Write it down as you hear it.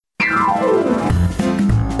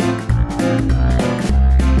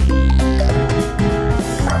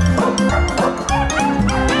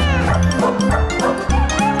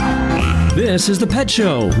This is The Pet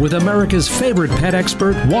Show with America's favorite pet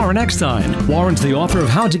expert, Warren Eckstein. Warren's the author of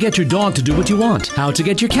How to Get Your Dog to Do What You Want, How to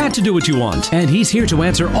Get Your Cat to Do What You Want, and he's here to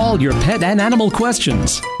answer all your pet and animal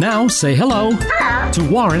questions. Now, say hello to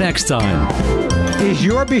Warren Eckstein. Is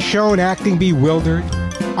your Bichon acting bewildered?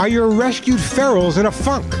 Are your rescued ferals in a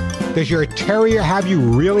funk? Does your terrier have you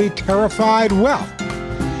really terrified? Well,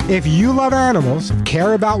 if you love animals,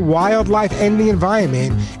 care about wildlife and the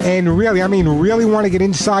environment, and really want to get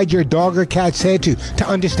inside your dog or cat's head to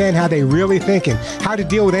understand how they really think and how to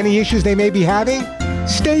deal with any issues they may be having,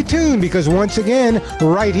 stay tuned, because once again,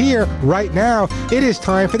 right here, right now, it is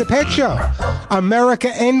time for The Pet Show. America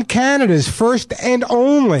and Canada's first and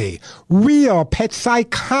only real pet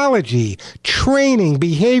psychology, training,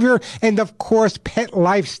 behavior, and of course, pet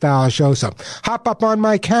lifestyle show. So hop up on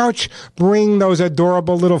my couch, bring those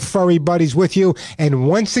adorable little furry buddies with you, and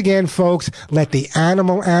once again, folks, let the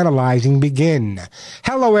animal analyzing begin.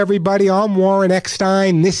 Hello, everybody. I'm Warren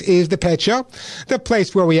Eckstein. This is The Pet Show, the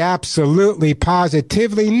place where we absolutely,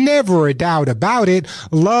 positively, never a doubt about it,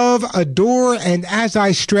 love, adore, and as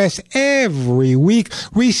I stress every week,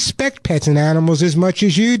 respect pets and animals as much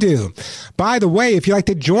as you do. By the way, if you'd like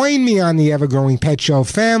to join me on the ever-growing Pet Show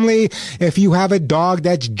family, if you have a dog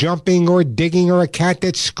that's jumping or digging or a cat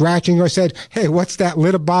that's scratching or said, hey, what's that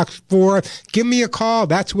litter box for? Give me a call.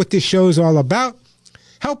 That's what this show's all about.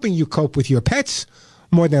 Helping you cope with your pets.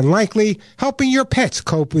 More than likely, helping your pets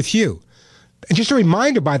cope with you. And just a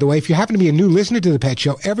reminder, by the way, if you happen to be a new listener to The Pet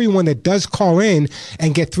Show, everyone that does call in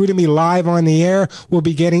and get through to me live on the air will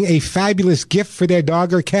be getting a fabulous gift for their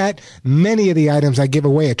dog or cat. Many of the items I give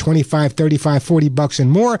away are $25, $35, $40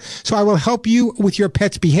 and more. So I will help you with your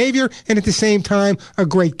pet's behavior, and at the same time, a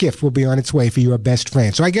great gift will be on its way for your best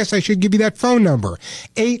friend. So I guess I should give you that phone number,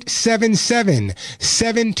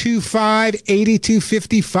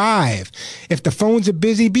 877-725-8255. If the phones are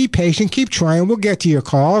busy, be patient. Keep trying. We'll get to your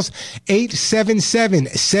calls.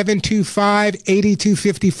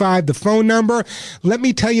 877-725-8255, the phone number. Let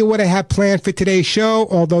me tell you what I have planned for today's show.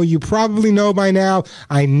 Although you probably know by now,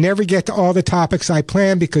 I never get to all the topics I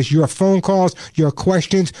plan because your phone calls, your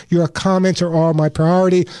questions, your comments are all my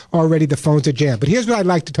priority. Already the phones are jammed. But here's what I'd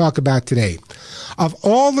like to talk about today. Of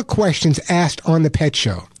all the questions asked on The Pet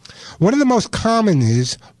Show, one of the most common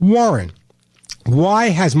is, Warren, why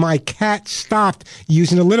has my cat stopped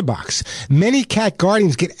using the litter box? Many cat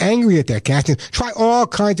guardians get angry at their cats and try all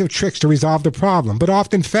kinds of tricks to resolve the problem, but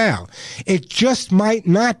often fail. It just might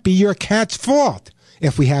not be your cat's fault.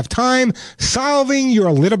 If we have time, solving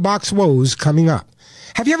your litter box woes coming up.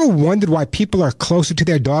 Have you ever wondered why people are closer to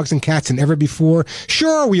their dogs and cats than ever before?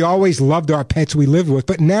 Sure, we always loved our pets we lived with,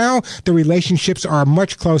 but now the relationships are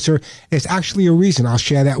much closer. There's actually a reason. I'll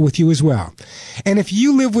share that with you as well. And if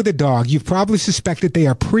you live with a dog, you've probably suspected they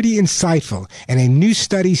are pretty insightful, and a new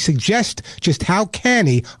study suggests just how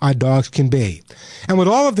canny our dogs can be. And with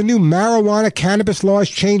all of the new marijuana, cannabis laws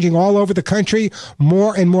changing all over the country,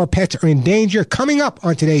 more and more pets are in danger. Coming up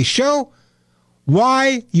on today's show,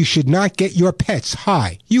 why you should not get your pets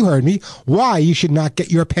high. You heard me. Why you should not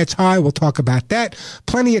get your pets high. We'll talk about that.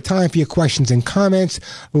 Plenty of time for your questions and comments.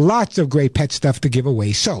 Lots of great pet stuff to give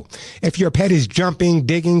away. So if your pet is jumping,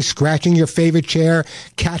 digging, scratching your favorite chair,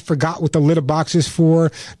 cat forgot what the litter box is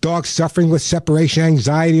for, dog suffering with separation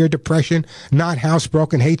anxiety or depression, not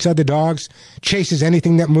housebroken, hates other dogs, chases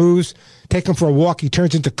anything that moves, take him for a walk, he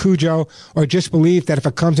turns into Cujo, or just believe that if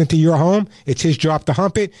it comes into your home, it's his job to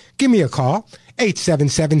hump it, give me a call.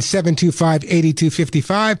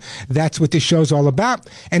 877-725-8255. That's what this show's all about.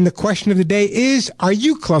 And the question of the day is, are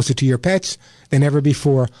you closer to your pets than ever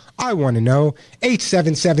before? I want to know.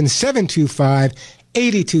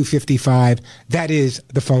 877-725-8255. That is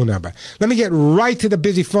the phone number. Let me get right to the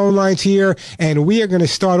busy phone lines here, and we are going to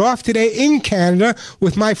start off today in Canada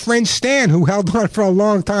with my friend Stan, who held on for a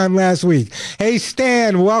long time last week. Hey,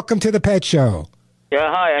 Stan, welcome to The Pet Show. Yeah,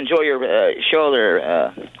 hi. I enjoy your show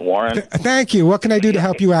there, Warren. Thank you. What can I do to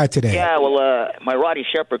help you out today? Yeah, well, my Rottie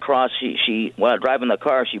Shepherd Cross, she while driving the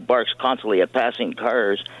car, she barks constantly at passing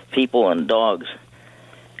cars, people, and dogs,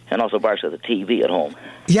 and also barks at the TV at home.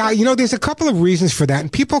 Yeah, you know, there's a couple of reasons for that,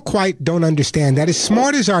 and people quite don't understand that. As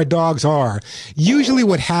smart as our dogs are, usually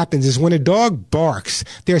what happens is when a dog barks,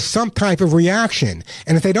 there's some type of reaction.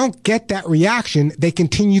 And if they don't get that reaction, they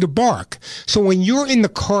continue to bark. So when you're in the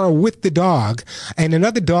car with the dog, and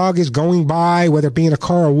another dog is going by, whether it be in a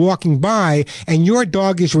car or walking by, and your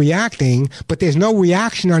dog is reacting, but there's no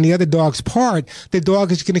reaction on the other dog's part, the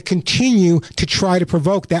dog is going to continue to try to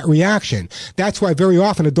provoke that reaction. That's why very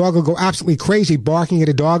often a dog will go absolutely crazy barking at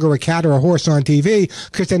a dog or a cat or a horse on TV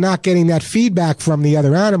because they're not getting that feedback from the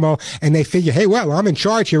other animal, and they figure, hey, well, I'm in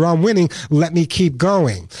charge here, I'm winning, let me keep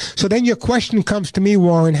going. So then your question comes to me,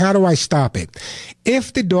 Warren, how do I stop it?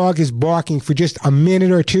 If the dog is barking for just a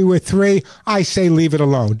minute or two or three, I say leave it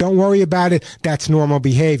alone. Don't worry about it. That's normal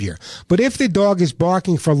behavior. But if the dog is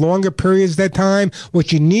barking for longer periods of time,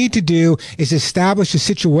 what you need to do is establish a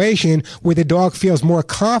situation where the dog feels more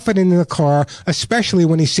confident in the car, especially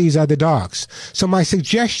when he sees other dogs. So my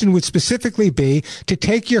suggestion would specifically be to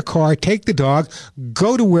take your car, take the dog,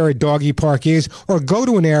 go to where a doggy park is, or go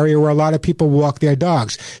to an area where a lot of people walk their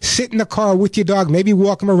dogs. Sit in the car with your dog, maybe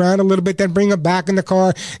walk him around a little bit, then bring him back in the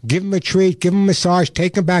car, give him a treat, give him a massage,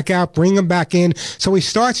 take him back out, bring him back in. So he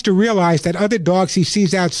starts to realize that other dogs he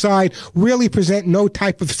sees outside really present no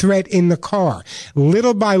type of threat in the car.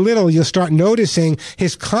 Little by little, you'll start noticing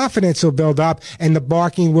his confidence will build up and the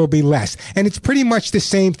barking will be less. And it's pretty much the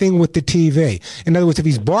same thing with the TV. In other words, if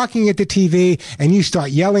he's barking at the TV and you start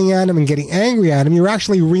yelling at him and getting angry at him, you're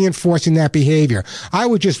actually reinforcing that behavior. I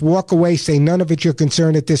would just walk away, say none of it's your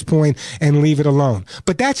concern at this point, and leave it alone.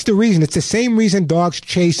 But that's the reason. It's the same reason dogs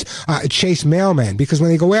chase mailmen, because when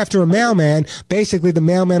they go after a mailman, basically the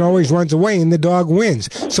mailman always runs away and the dog wins.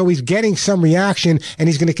 So he's getting some reaction and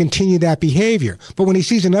he's going to continue that behavior. But when he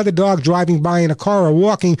sees another dog driving by in a car or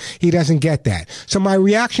walking, he doesn't get that. So my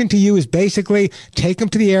reaction to you is basically take him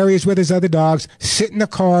to the areas where there's other dogs, sit in the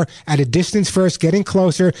car at a distance first, getting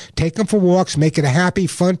closer, take him for walks, make it a happy,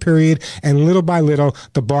 fun period, and little by little,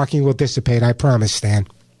 the barking will dissipate. I promise, Stan.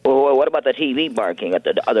 Well, what about the TV barking at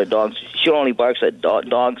the other dogs? She only barks at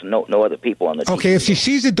dogs, no other people on the TV. Okay, if she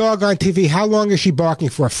sees a dog on TV, how long is she barking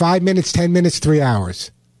for? 5 minutes, 10 minutes, 3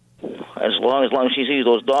 hours? As long as she sees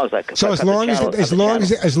those dogs, so as long as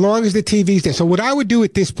the TV's there. So what I would do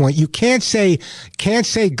at this point, you can't say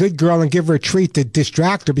good girl and give her a treat to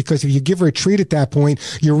distract her, because if you give her a treat at that point,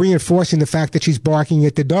 you're reinforcing the fact that she's barking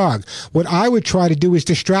at the dog. What I would try to do is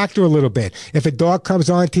distract her a little bit. If a dog comes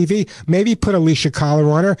on TV, maybe put a leash or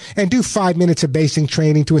collar on her and do 5 minutes of basic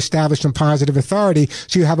training to establish some positive authority,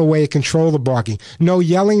 so you have a way to control the barking. No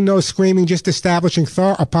yelling, no screaming, just establishing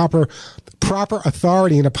a proper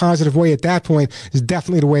authority in a positive way at that point is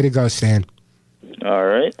definitely the way to go, Stan. All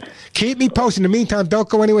right. Keep me posted. In the meantime, don't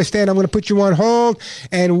go anywhere, Stan. I'm going to put you on hold,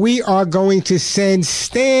 and we are going to send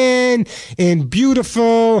Stan in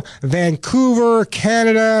beautiful Vancouver,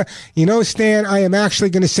 Canada. You know, Stan, I am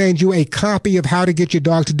actually going to send you a copy of How to Get Your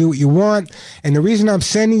Dog to Do What You Want. And the reason I'm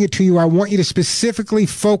sending it to you, I want you to specifically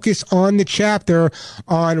focus on the chapter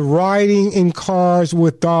on riding in cars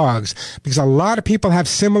with dogs, because a lot of people have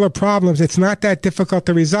similar problems. It's not that difficult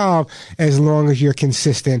to resolve as long as you're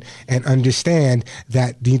consistent and understand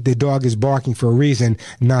that the dog is barking for a reason,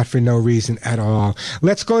 not for no reason at all.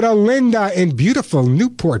 Let's go to Linda in beautiful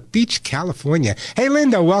Newport Beach, California. Hey,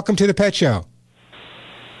 Linda, welcome to The Pet Show.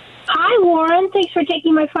 Hi, Warren. Thanks for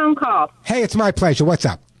taking my phone call. Hey, it's my pleasure. What's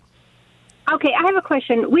up? Okay, I have a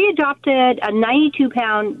question. We adopted a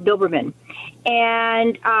 92-pound Doberman,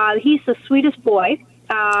 and he's the sweetest boy.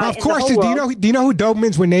 Of course. Do you know who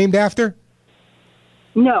Dobermans were named after?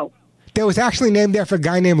 No. That was actually named after a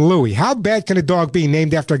guy named Louis. How bad can a dog be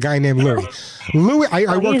named after a guy named Louis? Louis,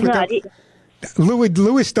 I worked with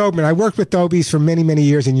Louis Doberman. I worked with Dobies for many, many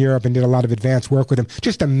years in Europe and did a lot of advanced work with him.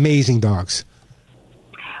 Just amazing dogs.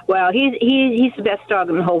 Well, he's the best dog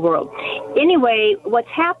in the whole world. Anyway, what's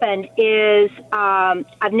happened is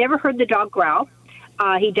I've never heard the dog growl.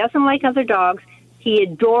 He doesn't like other dogs. He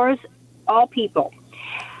adores all people.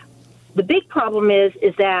 The big problem is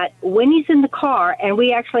that when he's in the car, and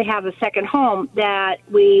we actually have a second home that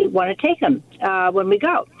we want to take him when we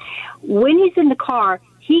go. When he's in the car,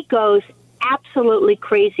 he goes absolutely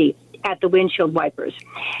crazy at the windshield wipers.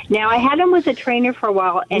 Now, I had him with a trainer for a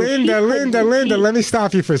while. And Linda, let me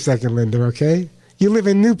stop you for a second, Linda, okay? You live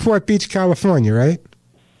in Newport Beach, California, right?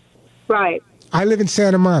 Right. I live in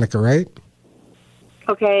Santa Monica, right?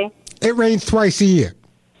 Okay. It rains twice a year,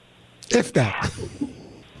 if that.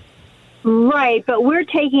 Right, but we're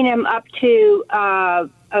taking him up to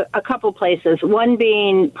a couple places, one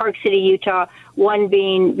being Park City, Utah, one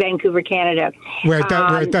being Vancouver, Canada. Where it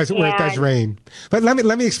does rain. But let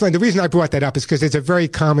me explain. The reason I brought that up is because it's a very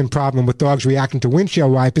common problem with dogs reacting to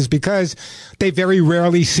windshield wipers, because they very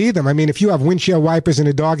rarely see them. I mean, if you have windshield wipers and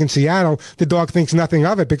a dog in Seattle, the dog thinks nothing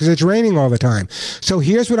of it because it's raining all the time. So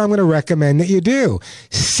here's what I'm going to recommend that you do.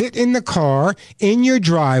 Sit in the car, in your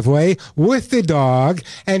driveway, with the dog,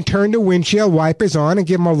 and turn the windshield wipers on and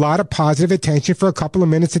give them a lot of positive attention for a couple of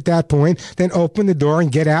minutes at that point. Then open the door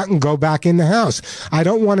and get out and go back in the house. house. I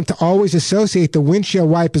don't want him to always associate the windshield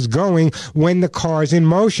wipers going when the car's in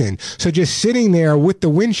motion. So just sitting there with the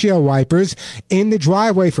windshield wipers in the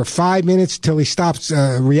driveway for 5 minutes till he stops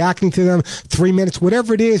reacting to them, 3 minutes,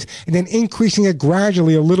 whatever it is, and then increasing it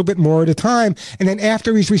gradually a little bit more at a time. And then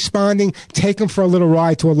after he's responding, take him for a little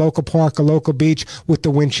ride to a local park, a local beach with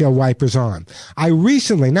the windshield wipers on.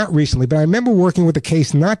 Not recently, but I remember working with a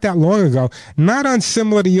case not that long ago, not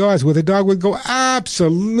unsimilar to yours, where the dog would go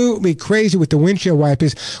absolutely crazy with the windshield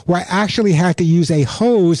wipers, where I actually had to use a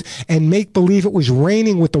hose and make believe it was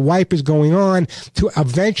raining with the wipers going on to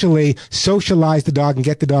eventually socialize the dog and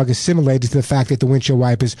get the dog assimilated to the fact that the windshield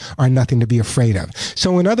wipers are nothing to be afraid of.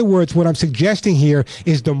 So in other words, what I'm suggesting here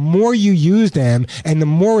is the more you use them and the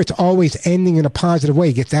more it's always ending in a positive way.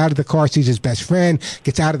 He gets out of the car, sees his best friend,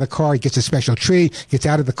 gets out of the car, he gets a special treat, gets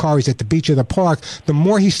out of the car, he's at the beach or the park. The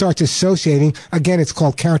more he starts associating, again, it's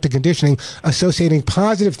called counter conditioning, associating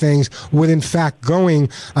positive things with, in fact, going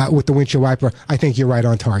with the windshield wiper. I think you're right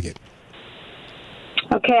on target.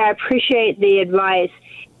 Okay, I appreciate the advice.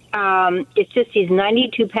 It's just he's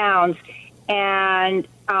 92 pounds, and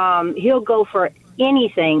he'll go for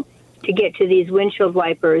anything to get to these windshield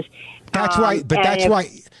wipers.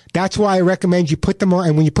 That's why I recommend you put them on,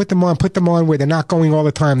 and when you put them on where they're not going all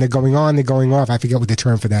the time. They're going on, they're going off. I forget what the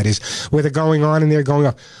term for that is. Where they're going on and they're going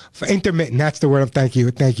off. For intermittent, that's the word. Thank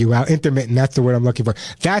you. Wow, intermittent, that's the word I'm looking for.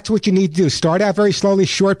 That's what you need to do. Start out very slowly,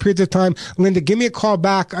 short periods of time. Linda, give me a call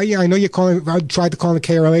back. I know you're calling. I tried to call the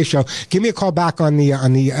KRLA show. Give me a call back on the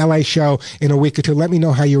LA show in a week or two. Let me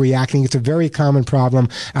know how you're reacting. It's a very common problem.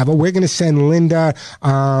 But we're going to send Linda.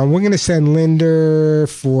 We're going to send Linda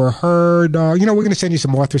for her dog. We're going to send you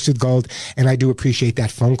some Arthur with Gold, and I do appreciate that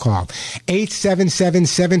phone call.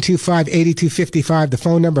 877-725-8255, the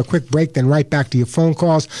phone number. A quick break, then right back to your phone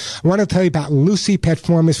calls. I want to tell you about Lucy Pet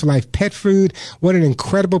Formulas for Life pet food. What an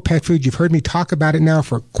incredible pet food. You've heard me talk about it now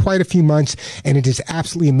for quite a few months, and it is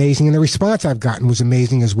absolutely amazing, and the response I've gotten was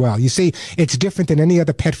amazing as well. You see, it's different than any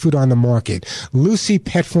other pet food on the market. Lucy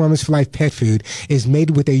Pet Formulas for Life pet food is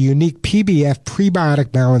made with a unique PBF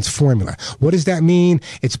prebiotic balance formula. What does that mean?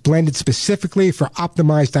 It's blended specifically for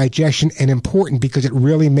optimized digestion, and important because it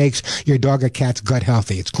really makes your dog or cat's gut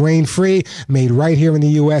healthy. It's grain-free, made right here in the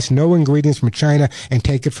U.S., no ingredients from China, and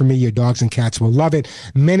take it from me, your dogs and cats will love it.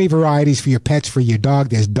 Many varieties for your pets, for your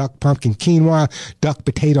dog. There's duck pumpkin quinoa, duck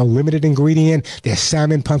potato limited ingredient. There's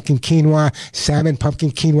salmon pumpkin quinoa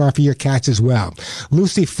for your cats as well.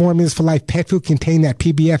 Lucy Formulas for Life pet food contain that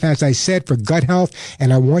PBF, as I said, for gut health,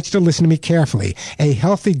 and I want you to listen to me carefully. A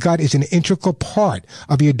healthy gut is an integral part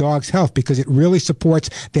of your dog's health because it really supports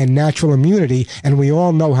their natural immunity, and we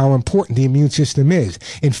all know how important the immune system is.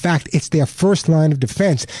 In fact, it's their first line of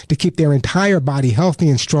defense to keep their entire body healthy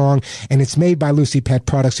and strong, and it's made by Lucy Pet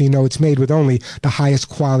Products, so you know it's made with only the highest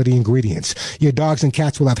quality ingredients. Your dogs and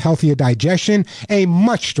cats will have healthier digestion, a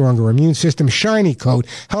much stronger immune system, shiny coat,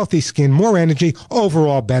 healthy skin, more energy,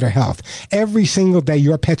 overall better health. Every single day,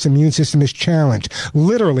 your pet's immune system is challenged,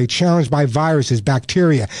 literally challenged by viruses,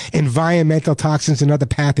 bacteria, environmental toxins, and other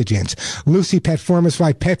pathogens. Lucy Pet Formulas for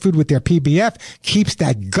Life pet food with their PBF keeps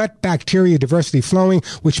that gut bacteria diversity flowing,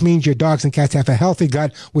 which means your dogs and cats have a healthy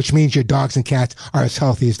gut, which means your dogs and cats are as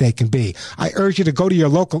healthy as they can be. I urge you to go to your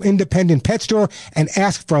local independent pet store and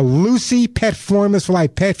ask for Lucy Pet Formulas for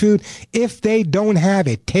Life pet food. If they don't have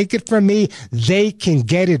it, take it from me. They can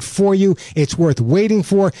get it for you. It's worth waiting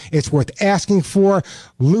for. It's worth asking for.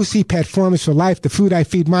 Lucy Pet Formulas for Life, the food I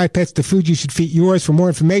feed my pets, the food you should feed yours. For more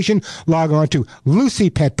information, log on to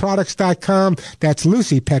LucyPetProducts.com. That's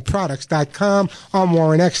LucyPetProducts.com. I'm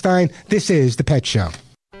Warren Eckstein. This is The Pet Show.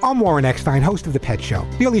 I'm Warren Eckstein, host of The Pet Show.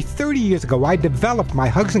 Nearly 30 years ago, I developed my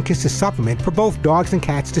Hugs and Kisses supplement for both dogs and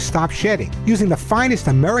cats to stop shedding. Using the finest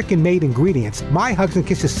American-made ingredients, my Hugs and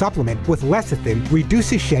Kisses supplement with lecithin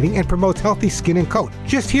reduces shedding and promotes healthy skin and coat.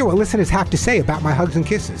 Just hear what listeners have to say about my Hugs and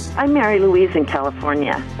Kisses. I'm Mary Louise in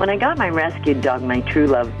California. When I got my rescued dog, my true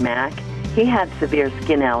love, Mac, he had severe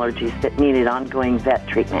skin allergies that needed ongoing vet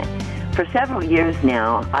treatment. For several years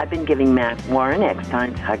now, I've been giving Mac Warren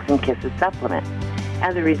Eckstein's Hugs and Kisses supplement.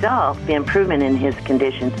 As a result, the improvement in his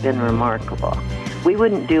condition's been remarkable. We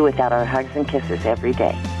wouldn't do without our Hugs and Kisses every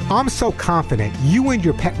day. I'm so confident you and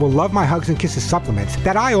your pet will love my Hugs and Kisses supplements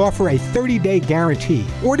that I offer a 30-day guarantee.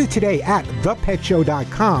 Order today at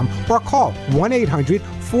ThePetShow.com or call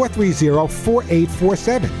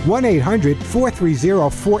 1-800-430-4847.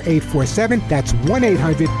 1-800-430-4847. That's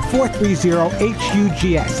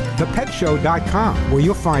 1-800-430-HUGS. ThePetShow.com, where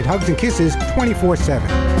you'll find Hugs and Kisses 24/7.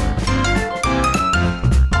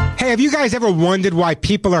 Hey, Hey, have you guys ever wondered why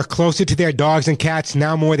people are closer to their dogs and cats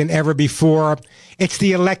now more than ever before? It's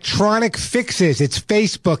the electronic fixes. It's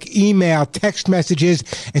Facebook, email, text messages.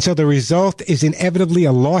 And so the result is inevitably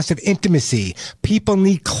a loss of intimacy. People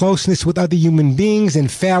need closeness with other human beings, and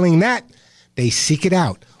failing that, they seek it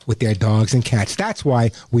out with their dogs and cats. That's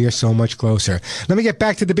why we are so much closer. Let me get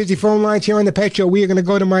back to the busy phone lines here on the Pet Show. We are going to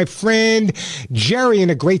go to my friend Jerry in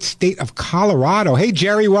the great state of Colorado. Hey,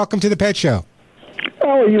 Jerry, welcome to the Pet Show.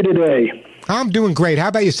 How are you today? I'm doing great. How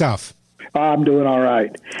about yourself? I'm doing all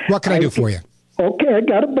right. What can I do for you? Okay, I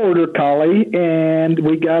got a border collie, and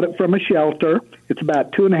we got it from a shelter. It's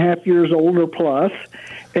about 2.5 years old or plus,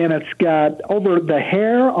 and it's got over the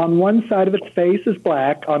hair on one side of its face is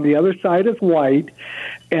black, on the other side is white,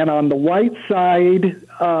 and on the white side,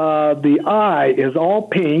 the eye is all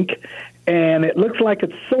pink, and it looks like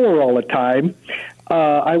it's sore all the time.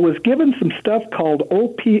 I was given some stuff called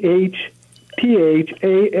OPHTHALMIC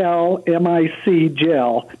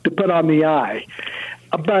gel to put on the eye.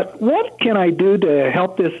 But what can I do to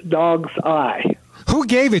help this dog's eye? Who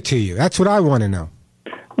gave it to you? That's what I want to know.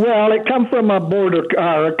 Well, it come from a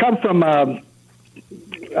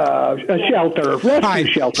shelter,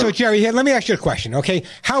 rescue shelter. So, Jerry, here, let me ask you a question, okay?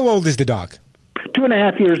 How old is the dog?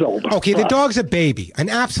 2.5 years old. Okay, the dog's a baby, an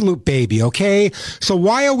absolute baby, okay? So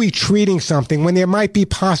why are we treating something when there might be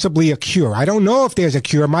possibly a cure? I don't know if there's a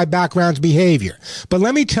cure. My background's behavior. But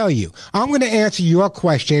let me tell you, I'm going to answer your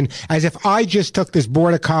question as if I just took this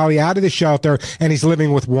border collie out of the shelter and he's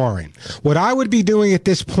living with Warren. What I would be doing at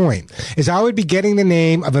this point is I would be getting the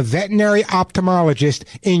name of a veterinary ophthalmologist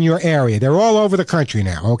in your area. They're all over the country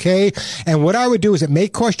now, okay? And what I would do is it may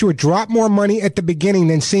cost you a drop more money at the beginning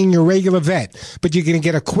than seeing your regular vet, but you're going to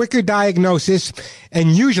get a quicker diagnosis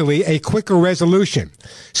and usually a quicker resolution.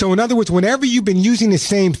 So in other words, whenever you've been using the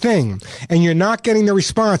same thing and you're not getting the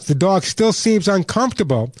response, the dog still seems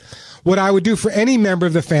uncomfortable, what I would do for any member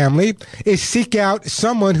of the family is seek out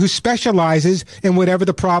someone who specializes in whatever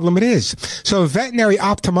the problem it is. So a veterinary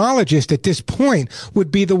ophthalmologist at this point would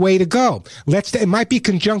be the way to go. It might be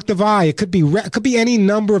conjunctive eye. It could be any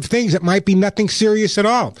number of things. It might be nothing serious at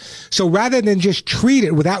all. So rather than just treat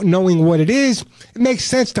it without knowing what it is, it makes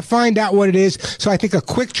sense to find out what it is. So I think a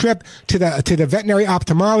quick trip to the veterinary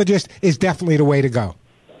ophthalmologist is definitely the way to go.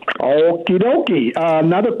 Okie dokie.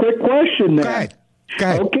 Another quick question then. Go ahead. Go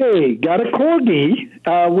ahead. Okay, got a corgi.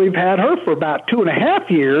 We've had her for about 2.5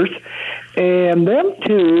 years, and them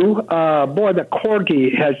two, boy, the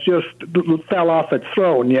corgi has just fell off its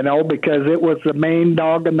throne, because it was the main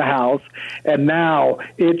dog in the house, and now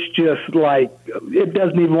it's just like it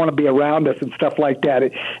doesn't even want to be around us and stuff like that.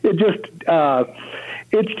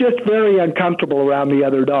 It's just very uncomfortable around the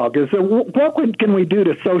other dog. What can we do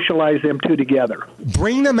to socialize them two together?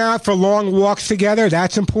 Bring them out for long walks together.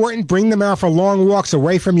 That's important. Bring them out for long walks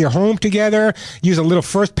away from your home together. Use a little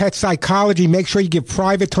first pet psychology. Make sure you give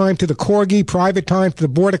private time to the corgi, private time to the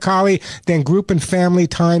border collie, then group and family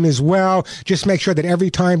time as well. Just make sure that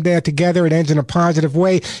every time they're together, it ends in a positive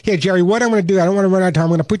way. Here, Jerry, what I'm going to do, I don't want to run out of time. I'm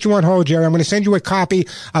going to put you on hold, Jerry. I'm going to send you a copy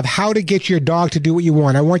of How to Get Your Dog to Do What You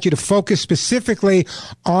Want. I want you to focus specifically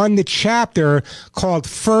on the chapter called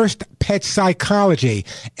First Pet Psychology.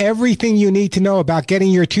 Everything you need to know about getting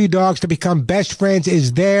your two dogs to become best friends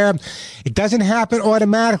is there. It doesn't happen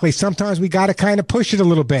automatically. Sometimes we got to kind of push it a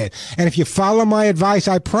little bit. And if you follow my advice,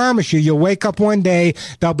 I promise you'll wake up one day,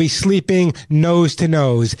 they'll be sleeping nose to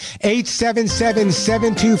nose.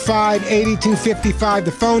 877-725-8255,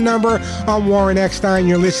 the phone number. I'm Warren Eckstein.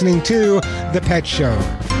 You're listening to The Pet Show.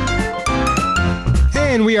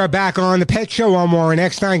 And we are back on The Pet Show. I'm Warren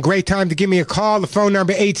Eckstein. Great time to give me a call. The phone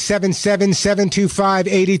number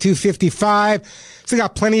 877-725-8255. Still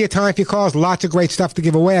got plenty of time for your calls. Lots of great stuff to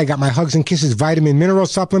give away. I got my Hugs and Kisses vitamin mineral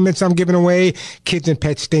supplements I'm giving away. Kids and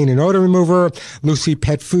Pet Stain and Odor Remover. Lucy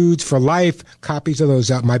Pet Foods for Life. Copies of those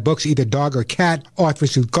my books, either Dog or Cat.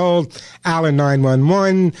 Arthur Gold. Allen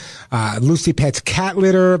 911. Lucy Pet's Cat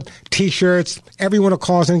Litter. T-shirts. Everyone who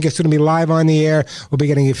calls in gets to be live on the air. We'll be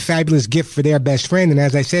getting a fabulous gift for their best friend. And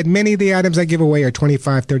as I said, many of the items I give away are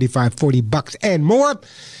 $25, $35, $40 and more.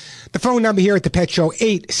 The phone number here at the Pet Show,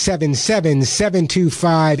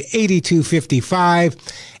 877-725-8255.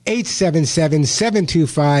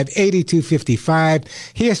 877-725-8255.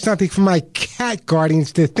 Here's something for my cat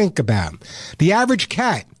guardians to think about. The average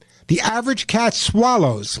cat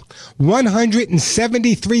swallows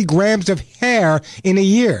 173 grams of hair in a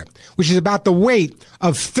year, which is about the weight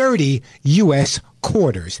of 30 U.S.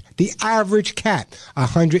 quarters. The average cat,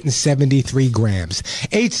 173 grams.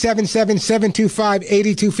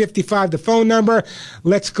 877-725-8255, the phone number.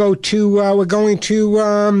 Let's go to, we're going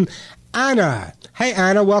to Anna. Hey,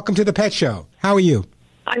 Anna, welcome to the Pet Show. How are you?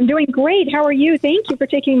 I'm doing great. How are you? Thank you for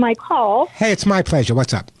taking my call. Hey, it's my pleasure.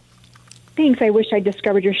 What's up? Thanks. I wish I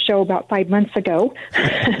discovered your show about 5 months ago.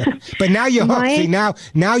 But now you're hooked. See,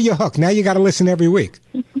 now you're hooked. Now you got to listen every week.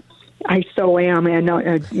 I so am, and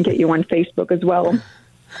I'll get you on Facebook as well.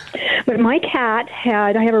 But my cat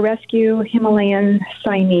I have a rescue Himalayan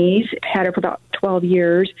Siamese, had her for about 12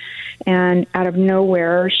 years, and out of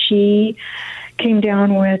nowhere, she came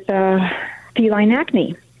down with feline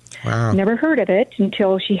acne. Wow. Never heard of it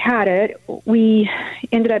until she had it. We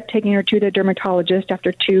ended up taking her to the dermatologist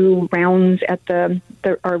after 2 rounds at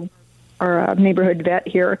our neighborhood vet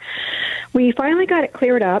here. We finally got it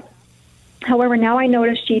cleared up. However, now I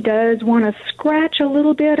notice she does want to scratch a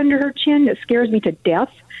little bit under her chin. It scares me to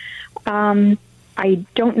death. I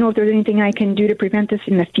don't know if there's anything I can do to prevent this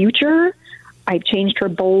in the future. I've changed her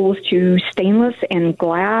bowls to stainless and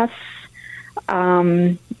glass.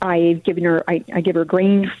 I give her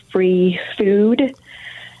grain-free food.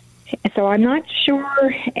 So I'm not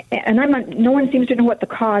sure, and no one seems to know what the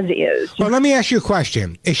cause is. Well, let me ask you a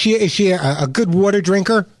question. Is she a good water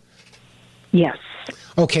drinker? Yes.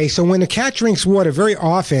 Okay, so when a cat drinks water, very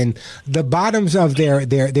often the bottoms of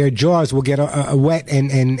their jaws will get wet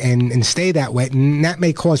and stay that wet, and that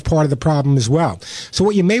may cause part of the problem as well. So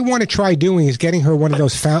what you may want to try doing is getting her one of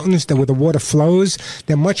those fountains that where the water flows.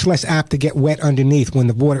 They're much less apt to get wet underneath when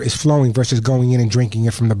the water is flowing versus going in and drinking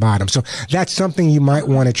it from the bottom. So that's something you might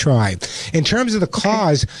want to try. In terms of the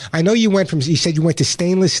cause, I know you said you went to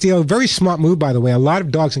stainless steel. Very smart move, by the way. A lot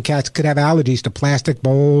of dogs and cats could have allergies to plastic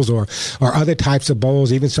bowls or other types of bowls,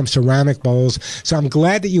 even some ceramic bowls. So I'm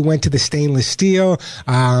glad that you went to the stainless steel.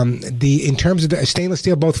 In terms of the stainless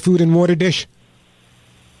steel, both food and water dish?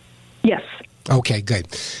 Yes. Okay,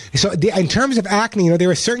 good. So in terms of acne, there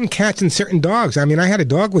are certain cats and certain dogs. I mean, I had a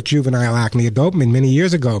dog with juvenile acne, a Doberman, many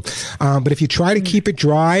years ago. But if you try to keep it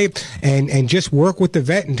dry and just work with the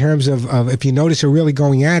vet in terms of if you notice her really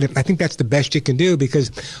going at it, I think that's the best you can do,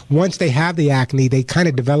 because once they have the acne, they kind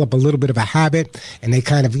of develop a little bit of a habit, and they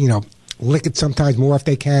kind of, lick it sometimes more if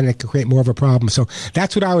they can, and it can create more of a problem. So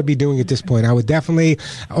that's what I would be doing at this point. I would definitely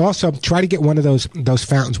also try to get one of those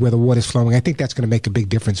fountains where the water's flowing. I think that's going to make a big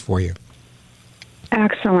difference for you.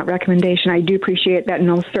 Excellent recommendation. I do appreciate that,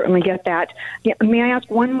 and I'll certainly get that. Yeah, may I ask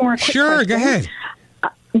one more quick question? Go ahead.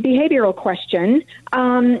 Behavioral question.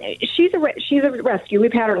 She's a rescue.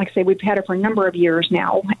 We've had her, like I say, we've had her for a number of years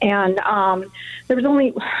now, and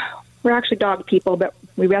we're actually dog people, but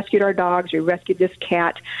we rescued our dogs. We rescued this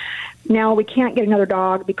cat. Now we can't get another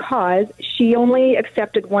dog because she only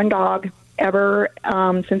accepted one dog ever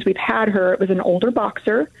since we've had her. It was an older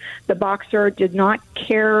boxer. The boxer did not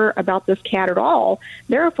care about this cat at all.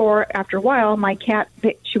 Therefore, after a while, my cat,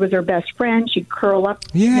 she was her best friend. She'd curl up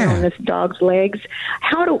on this dog's legs.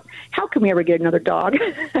 How can we ever get another dog?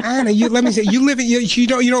 Anna, let me say, you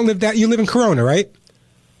don't live that. You live in Corona, right?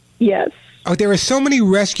 Yes. Oh, there are so many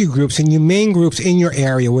rescue groups and humane groups in your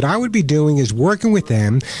area. What I would be doing is working with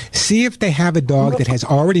them, see if they have a dog that has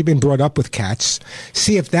already been brought up with cats,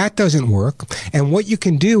 see if that doesn't work. And what you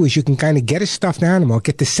can do is you can kind of get a stuffed animal,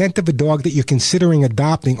 get the scent of a dog that you're considering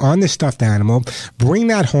adopting on the stuffed animal, bring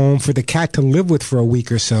that home for the cat to live with for a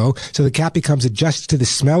week or so the cat becomes adjusted to the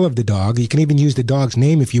smell of the dog. You can even use the dog's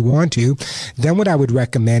name if you want to. Then what I would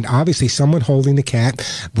recommend, obviously someone holding the cat,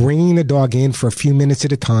 bringing the dog in for a few minutes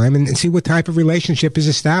at a time and see what type of relationship is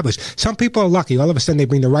established. Some people are lucky. All of a sudden they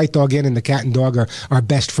bring the right dog in and the cat and dog are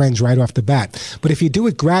best friends right off the bat. But if you do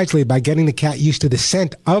it gradually by getting the cat used to the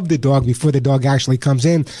scent of the dog before the dog actually comes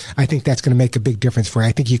in, I think that's going to make a big difference for you.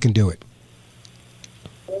 I think you can do it.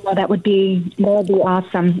 Well, that would be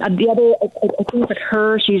awesome. The other, I think with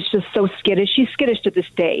her, she's just so skittish. She's skittish to this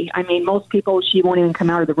day. I mean, most people, she won't even come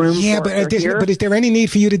out of the room. Yeah, but is there any need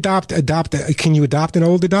for you to can you adopt an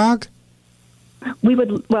older dog? We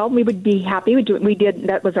would be happy. We did.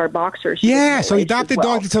 That was our boxer. So adopt a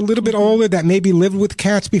dog that's a little bit older, that maybe lived with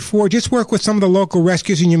cats before. Just work with some of the local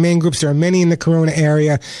rescues and humane groups. There are many in the Corona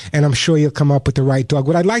area, and I'm sure you'll come up with the right dog.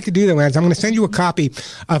 What I'd like to do, though, is I'm going to send you a copy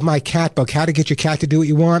of my cat book, How to Get Your Cat to Do What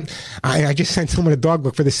You Want. I just sent someone a dog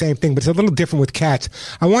book for the same thing, but it's a little different with cats.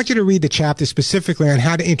 I want you to read the chapter specifically on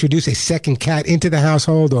how to introduce a second cat into the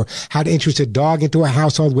household, or how to introduce a dog into a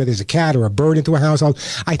household where there's a cat, or a bird into a household.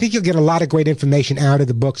 I think you'll get a lot of great information out of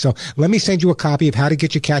the book. So let me send you a copy of How to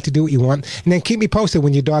Get Your Cat to Do What You Want, and then keep me posted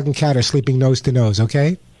when your dog and cat are sleeping nose to nose,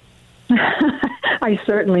 okay? I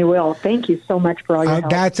certainly will. Thank you so much for all your help.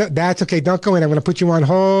 That's okay. Don't go in. I'm going to put you on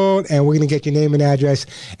hold, and we're going to get your name and address,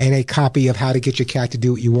 and a copy of How to Get Your Cat to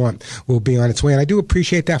Do What You Want will be on its way. And I do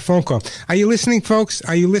appreciate that phone call. Are you listening, folks?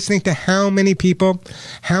 Are you listening to how many people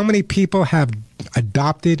have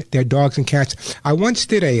adopted their dogs and cats? I once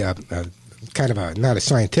did a kind of not a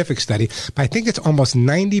scientific study, but I think it's almost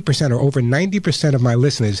 90% or over 90% of my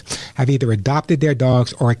listeners have either adopted their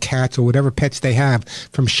dogs or cats or whatever pets they have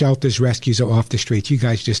from shelters, rescues, or off the streets. You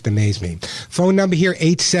guys just amaze me. Phone number here,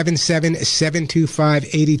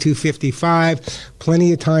 877-725-8255.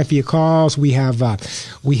 Plenty of time for your calls. We have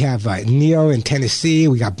Neil in Tennessee.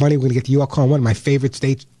 We got Bunny. We're going to get to you. I'll call one of my favorite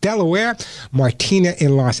states, Delaware, Martina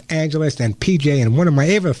in Los Angeles, and PJ in one of my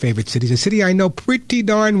ever favorite cities, a city I know pretty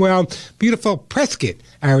darn well, beautiful Prescott,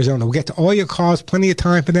 Arizona. We'll get to all your calls, plenty of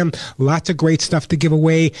time for them, lots of great stuff to give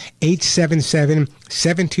away,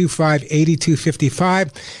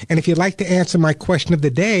 877-725-8255. And if you'd like to answer my question of the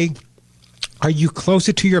day, are you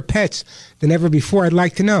closer to your pets than ever before? I'd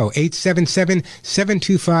like to know.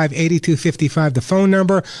 877-725-8255, the phone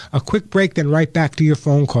number. A quick break, then right back to your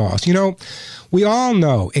phone calls. You know, we all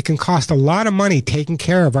know it can cost a lot of money taking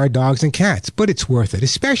care of our dogs and cats, but it's worth it,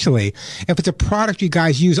 especially if it's a product you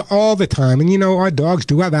guys use all the time. And, you know, our dogs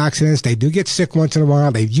do have accidents. They do get sick once in a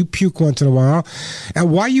while. You puke once in a while.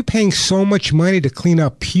 And why are you paying so much money to clean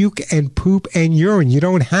up puke and poop and urine? You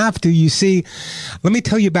don't have to. You see, let me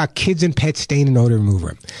tell you about Kids and Pet Stain and Odor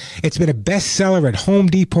Remover. It's been a bestseller at Home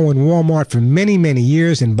Depot and Walmart for many, many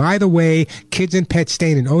years. And by the way, Kids and Pet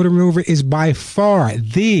Stain and Odor Remover is by far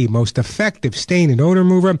the most effective stain and odor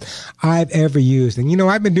remover I've ever used. And you know,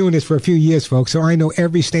 I've been doing this for a few years, folks, so I know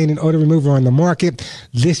every stain and odor remover on the market.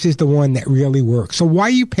 This is the one that really works. So why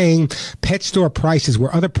are you paying pet store prices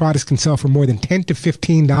where other products can sell for more than $10 to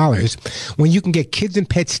 $15 when you can get Kids and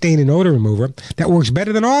Pet Stain and Odor Remover that works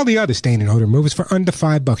better than all the other stain and odor removers for under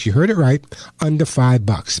 $5? You heard it right, under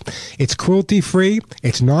 $5. It's cruelty-free,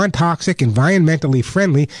 it's non-toxic, environmentally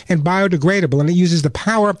friendly, and biodegradable, and it uses the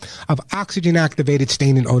power of oxygen-activated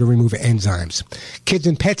stain and odor remover enzymes. Kids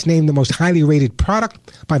and Pets named the most highly rated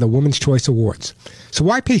product by the Women's Choice Awards. So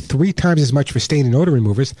why pay 3 times as much for stain and odor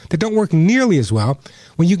removers that don't work nearly as well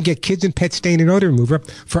when you can get Kids and Pet Stain and Odor Remover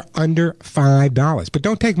for under $5? But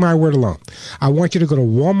don't take my word alone. I want you to go to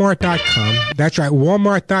Walmart.com. That's right,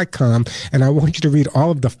 Walmart.com. And I want you to read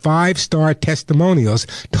all of the 5-star testimonials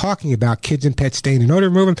talking about Kids and Pet Stain and Odor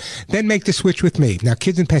Remover. Then make the switch with me. Now,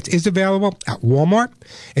 Kids and Pets is available at Walmart.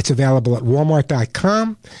 It's available at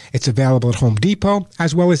Walmart.com. It's available at Home Depot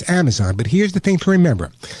as well as Amazon. But here's the thing to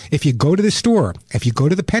remember. If you go to the store, if you go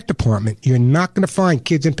to the pet department, you're not going to find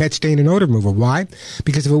Kids and Pet Stain and Odor Remover. Why?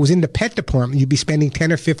 Because if it was in the pet department, you'd be spending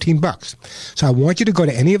 $10 or $15. So I want you to go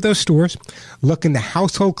to any of those stores, look in the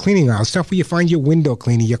household cleaning aisle, stuff where you find your window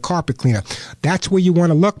cleaner, your carpet cleaner. That's where you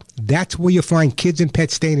want to look. That's where you'll find Kids and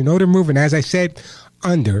Pet Stain and Odor Remover. And as I said,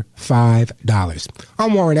 under $5.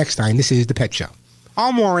 I'm Warren Eckstein. This is The Pet Show.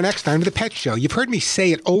 I'm Warren Eckstein with The Pet Show. You've heard me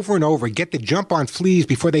say it over and over. Get the jump on fleas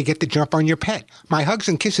before they get the jump on your pet. My Hugs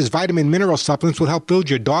and Kisses vitamin mineral supplements will help build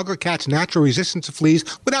your dog or cat's natural resistance to fleas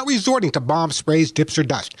without resorting to bombs, sprays, dips, or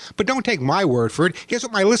dust. But don't take my word for it. Here's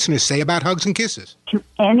what my listeners say about Hugs and Kisses. To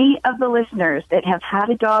any of the listeners that have had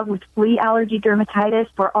a dog with flea allergy dermatitis,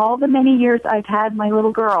 for all the many years I've had my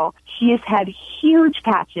little girl, she has had huge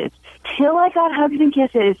patches. Till I got Hugs and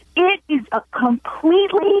Kisses, it is a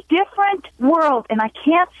completely different world, and I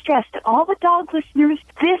can't stress to all the dog listeners,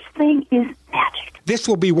 this thing is magic. This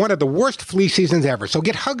will be one of the worst flea seasons ever, so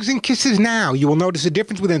get Hugs and Kisses now. You will notice a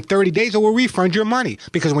difference within 30 days or we'll refund your money,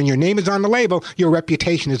 because when your name is on the label, your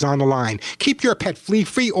reputation is on the line. Keep your pet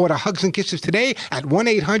flea-free. Order Hugs and Kisses today at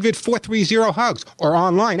 1-800-430-HUGS or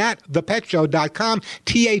online at ThePetShow.com,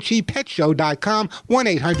 ThePetShow.com,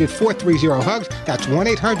 1-800-430-HUGS. That's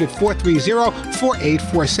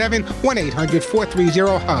 1-800-430-4847,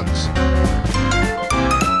 1-800-430-HUGS.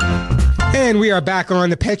 And we are back on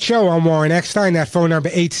The Pet Show. I'm Warren Eckstein. That phone number,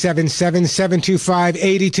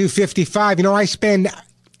 877-725-8255. You know, I spend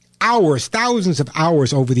hours, thousands of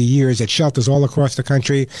hours over the years at shelters all across the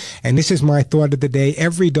country. And this is my thought of the day.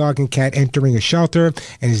 Every dog and cat entering a shelter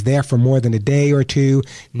and is there for more than a day or two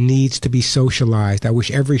needs to be socialized. I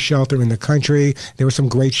wish every shelter in the country, there were some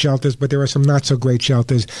great shelters, but there are some not so great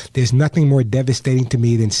shelters. There's nothing more devastating to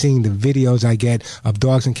me than seeing the videos I get of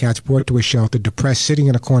dogs and cats brought to a shelter, depressed, sitting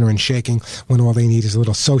in a corner and shaking when all they need is a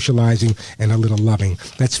little socializing and a little loving.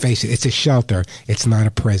 Let's face it, it's a shelter. It's not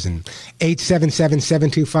a prison.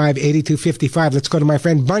 877-725-8255. Let's go to my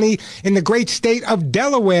friend Bunny in the great state of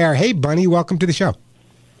Delaware. Hey, Bunny, welcome to the show.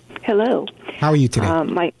 Hello. How are you today?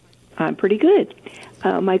 I'm pretty good.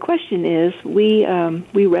 My question is, we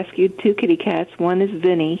rescued 2 kitty cats. One is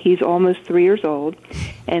Vinny. He's almost 3 years old.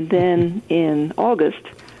 And then in August,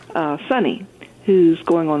 Sonny, who's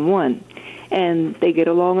going on 1. And they get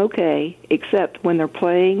along okay, except when they're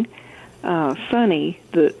playing, Sonny,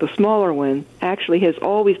 the smaller one, actually has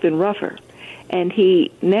always been rougher. And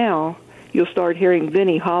now you'll start hearing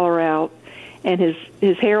Vinny holler out and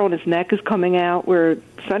his hair on his neck is coming out where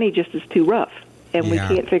Sonny just is too rough, and we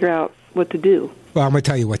can't figure out what to do. Well, I'm going to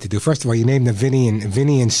tell you what to do. First of all, you named them Vinny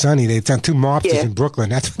and Sonny. They sound two mobsters in Brooklyn.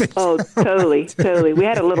 That's what they Oh, totally. We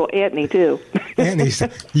had a little Anthony, too. Anthony's,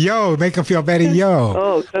 yo, make them feel better, yo.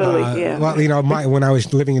 Oh, totally, yeah. Well, you know, when I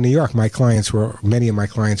was living in New York, many of my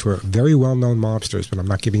clients were very well-known mobsters, but I'm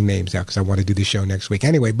not giving names out because I want to do the show next week.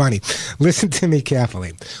 Anyway, Bunny, listen to me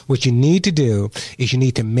carefully. What you need to do is you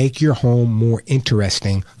need to make your home more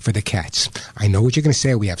interesting for the cats. I know what you're going to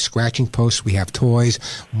say. We have scratching posts. We have toys.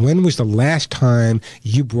 When was the last time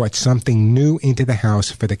you brought something new into the house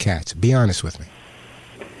for the cats? Be honest with me.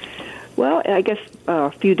 Well, I guess a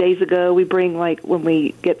few days ago, we bring, when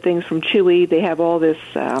we get things from Chewy, they have all this,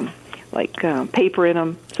 paper in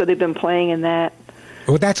them, so they've been playing in that.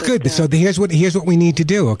 Well, that's good. So here's what we need to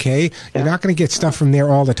do, okay? You're not going to get stuff from there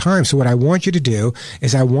all the time. So what I want you to do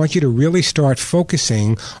is I want you to really start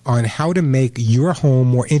focusing on how to make your home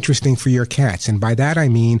more interesting for your cats. And by that, I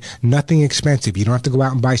mean nothing expensive. You don't have to go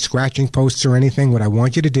out and buy scratching posts or anything. What I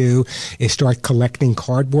want you to do is start collecting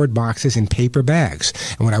cardboard boxes and paper bags.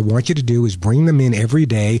 And what I want you to do is bring them in every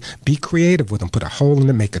day. Be creative with them. Put a hole in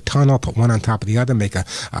it, make a tunnel, put one on top of the other, make a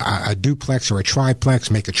duplex or a triplex,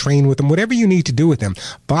 make a train with them, whatever you need to do with them.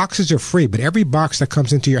 Boxes are free, but every box that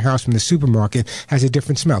comes into your house from the supermarket has a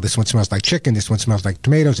different smell. This one smells like chicken. This one smells like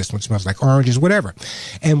tomatoes. This one smells like oranges, whatever.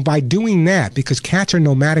 And by doing that, because cats are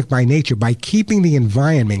nomadic by nature, by keeping the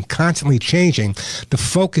environment constantly changing, the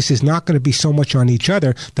focus is not going to be so much on each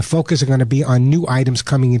other. The focus is going to be on new items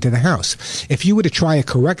coming into the house. If you were to try a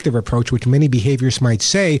corrective approach, which many behaviorists might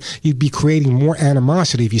say, you'd be creating more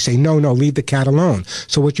animosity if you say, no, leave the cat alone.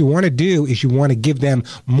 So what you want to do is you want to give them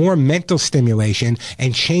more mental stimulation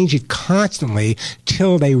and change it constantly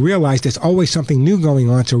till they realize there's always something new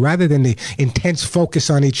going on. So rather than the intense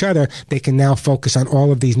focus on each other, they can now focus on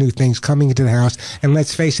all of these new things coming into the house. And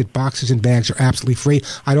let's face it, boxes and bags are absolutely free.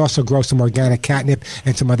 I'd also grow some organic catnip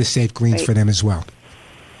and some other safe greens for them as well.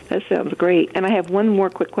 That sounds great. And I have one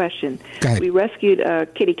more quick question. Go ahead. We rescued a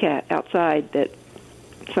kitty cat outside that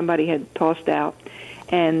somebody had tossed out.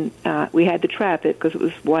 And we had to trap it because it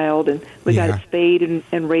was wild, and we got it spayed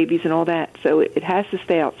and rabies and all that. So it has to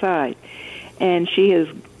stay outside. And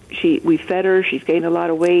we fed her. She's gained a lot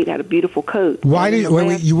of weight. Had a beautiful coat. Why do you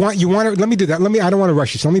want to? Let me do that. I don't want to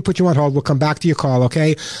rush you. So let me put you on hold. We'll come back to your call,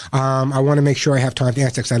 okay? I want to make sure I have time to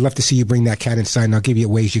answer because I'd love to see you bring that cat inside, and I'll give you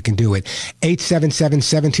ways you can do it.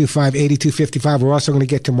 877-725-8255. We're also going to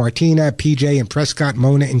get to Martina, PJ in Prescott,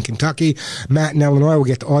 Mona in Kentucky, Matt in Illinois. We'll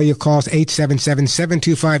get to all your calls.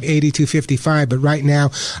 877-725-8255. But right now,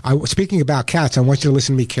 speaking about cats, I want you to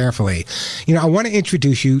listen to me carefully. You know, I want to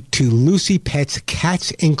introduce you to Lucy Pet's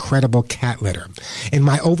Cat's Incredible Cat Litter. In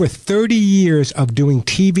my over 30 years of doing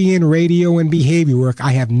TV and radio and behavior work,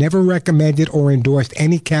 I have never recommended or endorsed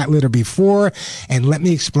any cat litter before, and let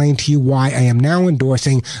me explain to you why I am now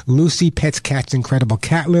endorsing Lucy Pet's Cat's Incredible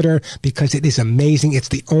Cat Litter, because it is amazing. It's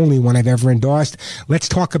the only one I've ever endorsed. Let's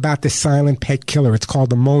talk about the silent pet killer. It's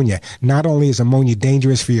called ammonia. Not only is ammonia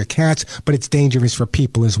dangerous for your cats, but it's dangerous for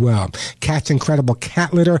people as well. Cat's Incredible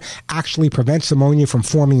Cat Litter actually prevents ammonia from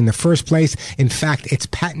forming in the first place. In fact, it's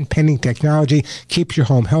patent-pending technology keeps your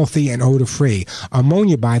home healthy and odor-free.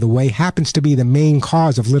 Ammonia, by the way, happens to be the main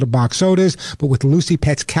cause of litter box odors, but with Lucy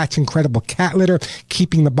Pet's Cat's Incredible Cat Litter,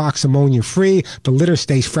 keeping the box ammonia-free, the litter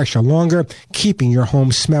stays fresher longer, keeping your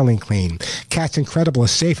home smelling clean. Cat's Incredible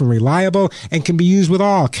is safe and reliable and can be used with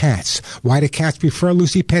all cats. Why do cats prefer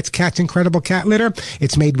Lucy Pet's Cat's Incredible Cat Litter?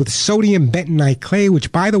 It's made with sodium bentonite clay,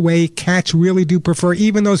 which, by the way, cats really do prefer.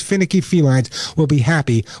 Even those finicky felines will be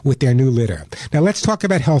happy with their new litter. Now, let's talk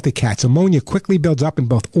about healthy cats. Ammonia quickly builds up in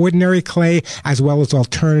both ordinary clay as well as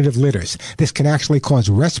alternative litters. This can actually cause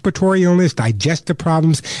respiratory illness, digestive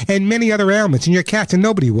problems, and many other ailments in your cats, and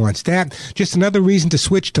nobody wants that. Just another reason to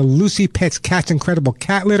switch to Lucy Pet's Cat's Incredible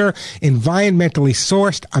Cat Litter, environmentally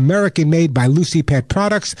sourced, American-made by Lucy Pet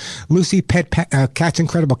Products. Lucy Pet Cat's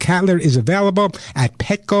Incredible Cat Litter is available at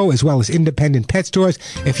Petco as well as independent pet stores.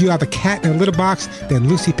 If you have a cat in a litter box, then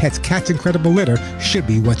Lucy Pet's Cat's Incredible Litter should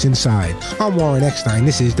be what's inside. I'm Warren Eckstein.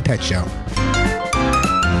 This is The Pet Show.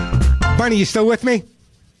 Bunny, you still with me?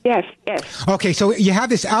 Yes. Okay, so you have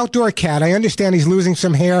this outdoor cat. I understand he's losing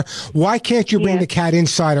some hair. Why can't you bring the cat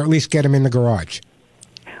inside or at least get him in the garage?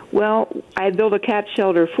 Well, I built a cat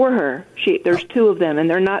shelter for her. There's two of them, and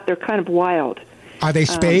they're kind of wild. Are they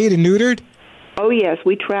spayed and neutered? Oh yes,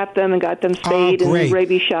 we trapped them and got them spayed and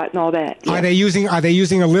rabies shot and all that. Yeah. Are they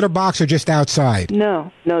using a litter box or just outside?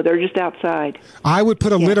 No, they're just outside. I would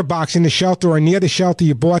put a litter box in the shelter or near the shelter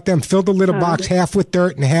you bought them. Fill the litter box half with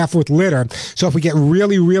dirt and half with litter. So if we get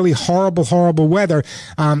really, really horrible weather,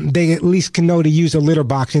 they at least can know to use a litter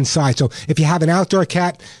box inside. So if you have an outdoor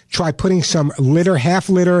cat, try putting some litter, half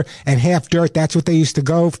litter and half dirt. That's what they used to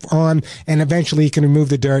go on. And eventually you can remove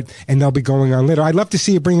the dirt and they'll be going on litter. I'd love to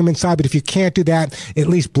see you bring them inside, but if you can't do that, at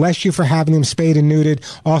least bless you for having them spayed and neutered.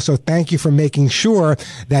 Also, thank you for making sure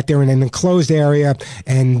that they're in an enclosed area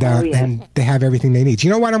and they have everything they need. You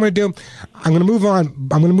know what I'm going to do? I'm going to move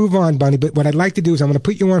on, Bunny, but what I'd like to do is I'm going to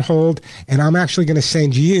put you on hold, and I'm actually going to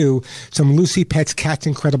send you some Lucy Pet's Cat's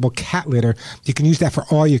Incredible Cat Litter. You can use that for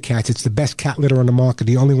all your cats. It's the best cat litter on the market,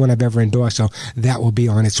 the only one I've ever endorsed, so that will be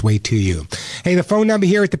on its way to you. Hey, the phone number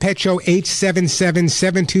here at The Pet Show,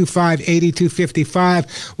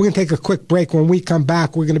 877-725-8255. We're going to take a quick break. When we come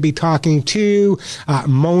back, we're going to be talking to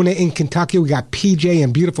Mona in Kentucky. We got PJ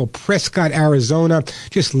in beautiful Prescott, Arizona.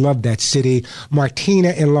 Just love that city.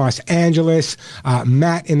 Martina in Los Angeles.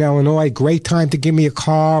 Matt in Illinois. Great time to give me a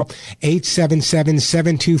call.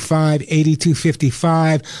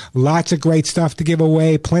 877-725-8255. Lots of great stuff to give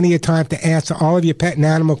away. Plenty of time to answer all of your pet and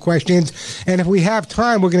animal questions. And if we have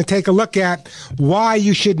time, we're going to take a look at why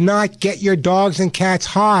you should not get your dogs and cats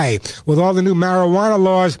high. With all the new marijuana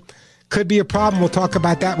laws, could be a problem. We'll talk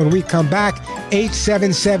about that when we come back.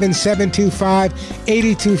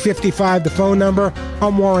 877-725-8255, the phone number.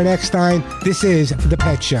 I'm Warren Eckstein. This is The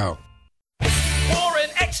Pet Show. Warren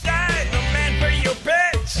Eckstein, the man for your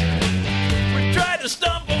pets. We tried to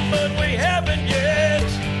stumble, but we haven't yet.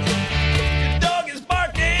 Your dog is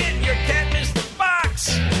barking, your cat missed the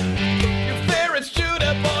box. Your ferret's chewed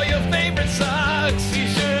up all your favorite socks. He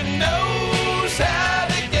sure knows how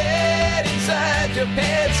to get inside your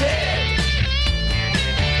pet's head.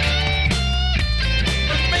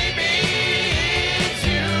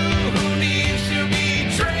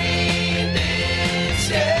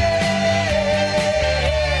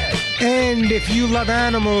 And if you love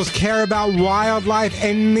animals, care about wildlife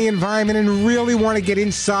and the environment, and really want to get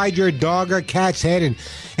inside your dog or cat's head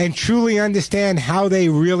and truly understand how they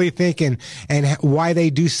really think and why they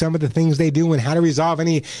do some of the things they do and how to resolve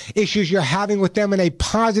any issues you're having with them in a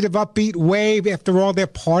positive, upbeat way. After all, they're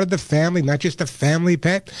part of the family, not just a family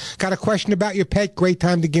pet. Got a question about your pet? Great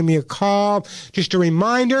time to give me a call. Just a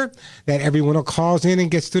reminder that everyone who calls in and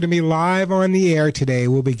gets through to me live on the air today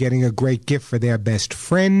will be getting a great gift for their best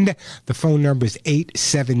friend. The phone number is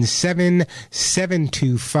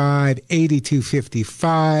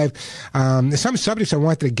 877-725-8255. There's some subjects I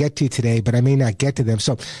wanted to get to today, but I may not get to them.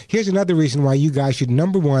 So here's another reason why you guys should,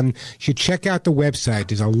 number one, should check out the website.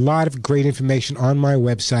 There's a lot of great information on my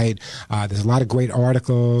website. There's a lot of great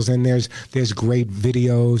articles, and there's great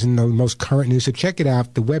videos and the most current news. So check it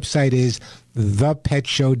out. The website is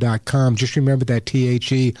ThePetShow.com. Just remember that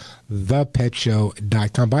THE,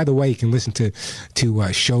 ThePetShow.com. By the way, you can listen to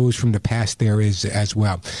shows from the past there as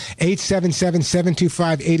well.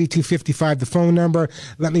 877-725-8255, the phone number.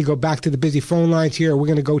 Let me go back to the busy phone lines here. We're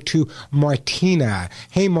going to go to Martina.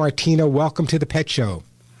 Hey, Martina, welcome to the Pet Show.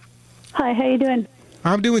 Hi, how you doing?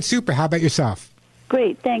 I'm doing super. How about yourself?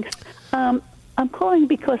 Great, thanks. I'm calling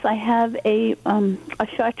because I have a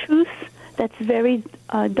chartreuse that's very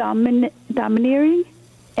domineering,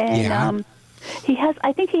 and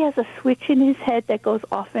I think he has a switch in his head that goes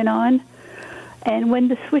off and on, and when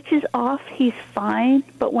the switch is off, he's fine,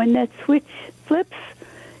 but when that switch flips,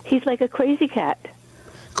 he's like a crazy cat.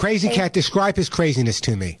 Crazy cat, describe his craziness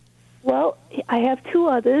to me. Well, I have two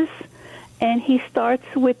others, and he starts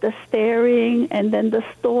with the staring, and then the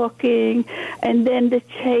stalking, and then the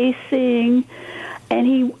chasing,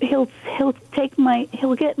 and he'll get my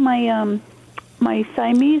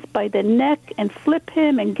Siamese by the neck and flip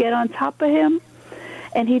him and get on top of him,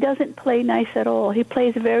 and he doesn't play nice at all. He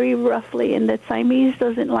plays very roughly, and the Siamese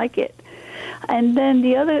doesn't like it. And then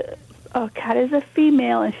the other cat is a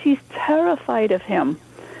female, and she's terrified of him.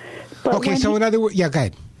 But okay, so in other words, go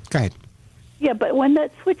ahead. Yeah, but when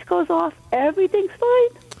that switch goes off, everything's fine.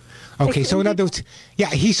 Okay, so in other words,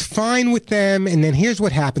 he's fine with them, and then here's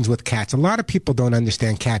what happens with cats. A lot of people don't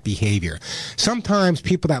understand cat behavior. Sometimes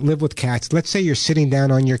people that live with cats, let's say you're sitting down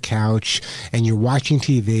on your couch and you're watching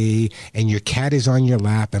TV and your cat is on your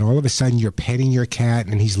lap, and all of a sudden you're petting your cat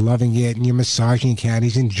and he's loving it, and you're massaging your cat,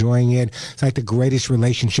 he's enjoying it. It's like the greatest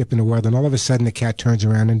relationship in the world, and all of a sudden the cat turns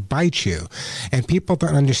around and bites you. And people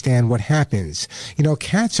don't understand what happens. You know,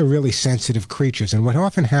 cats are really sensitive creatures, and what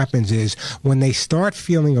often happens is when they start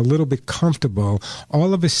feeling a little bit comfortable,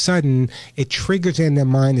 all of a sudden it triggers in their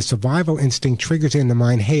mind, the survival instinct triggers in the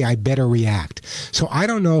mind, hey, I better react. So I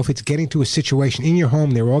don't know if it's getting to a situation in your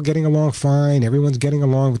home, they're all getting along fine, everyone's getting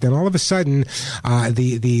along, but then all of a sudden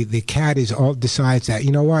the cat decides that,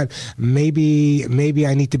 you know what, maybe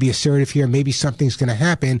I need to be assertive here, maybe something's going to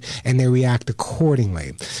happen, and they react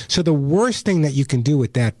accordingly. So the worst thing that you can do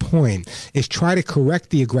at that point is try to correct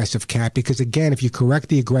the aggressive cat, because again, if you correct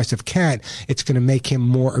the aggressive cat, it's going to make him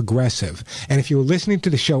more aggressive. And if you were listening to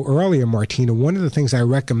the show earlier, Martina, one of the things I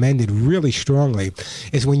recommended really strongly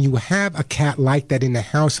is when you have a cat like that in the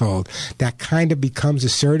household that kind of becomes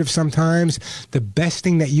assertive sometimes, the best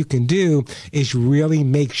thing that you can do is really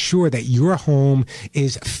make sure that your home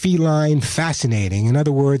is feline fascinating. In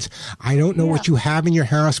other words, I don't know what you have in your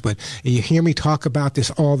house, but you hear me talk about this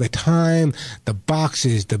all the time, the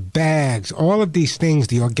boxes, the bags, all of these things,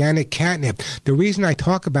 the organic catnip. The reason I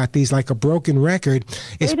talk about these like a broken record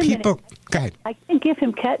is people... Go ahead. I can't give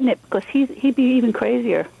him catnip because he'd be even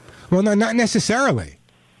crazier. Well, no, not necessarily.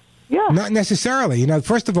 Yeah. Not necessarily. You know,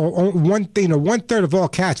 first of all, one third of all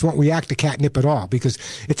cats won't react to catnip at all because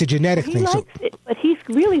it's a genetic thing. He likes it, but he's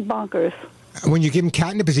really bonkers. When you give him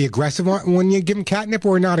catnip, is he aggressive when you give him catnip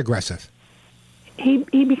or not aggressive? He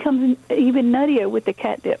becomes even nuttier with the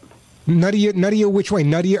catnip. Nuttier which way?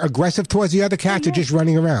 Nuttier aggressive towards the other cats or just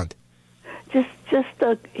running around?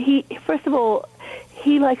 He first of all,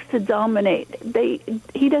 he likes to dominate.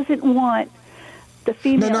 He doesn't want the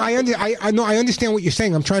female. No, I understand what you're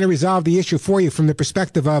saying. I'm trying to resolve the issue for you from the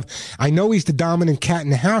perspective of, I know he's the dominant cat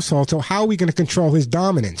in the household, so how are we going to control his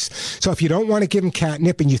dominance? So if you don't want to give him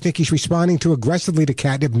catnip and you think he's responding too aggressively to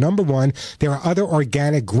catnip, number one, there are other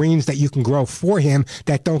organic greens that you can grow for him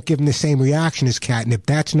that don't give him the same reaction as catnip.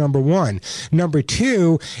 That's number one. Number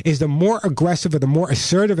two is the more aggressive or the more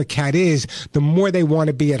assertive a cat is, the more they want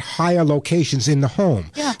to be at higher locations in the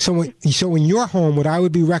home. Yeah. So in your home, what I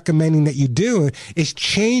would be recommending that you do is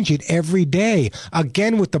change it every day.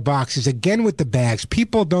 Again with the boxes, again with the bags.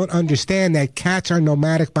 People don't understand that cats are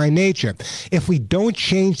nomadic by nature. If we don't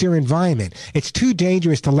change their environment, it's too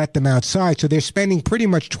dangerous to let them outside. So they're spending pretty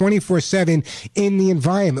much 24/7 in the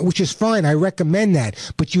environment, which is fine. I recommend that.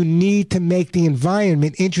 But you need to make the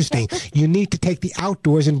environment interesting. You need to take the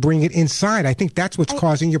outdoors and bring it inside. I think that's what's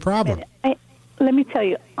causing your problem. Let me tell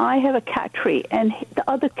you, I have a cat tree, and the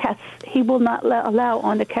other cats he will not allow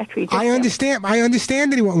on the cat tree. I understand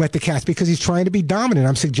that he won't let the cats because he's trying to be dominant.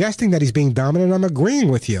 I'm suggesting that he's being dominant. I'm agreeing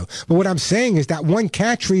with you. But what I'm saying is that one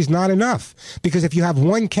cat tree is not enough, because if you have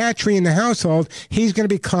one cat tree in the household, he's going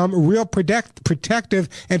to become real protective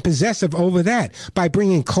and possessive over that. By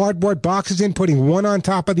bringing cardboard boxes in, putting one on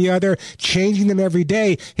top of the other, changing them every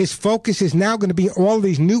day, his focus is now going to be all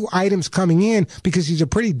these new items coming in because he's a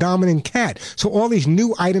pretty dominant cat. So all these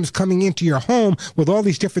new items coming into your home with all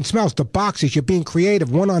these different smells, the boxes, you're being creative,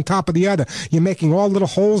 one on top of the other. You're making all little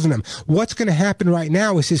holes in them. What's going to happen right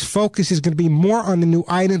now is his focus is going to be more on the new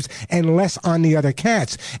items and less on the other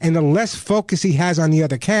cats. And the less focus he has on the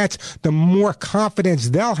other cats, the more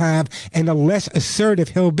confidence they'll have and the less assertive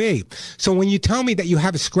he'll be. So when you tell me that you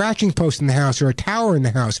have a scratching post in the house or a tower in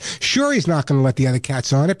the house, sure, he's not going to let the other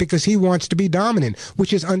cats on it because he wants to be dominant,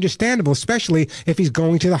 which is understandable, especially if he's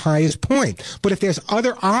going to the highest point. But if there's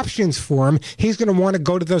other options for him, he's going to want to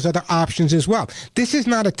go to those other options as well. This is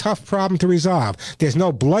not a tough problem to resolve. There's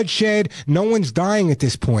no bloodshed. No one's dying at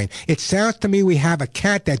this point. It sounds to me we have a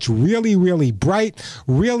cat that's really, really bright,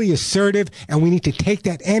 really assertive, and we need to take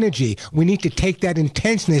that energy. We need to take that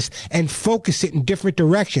intenseness and focus it in different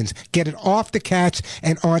directions. Get it off the cats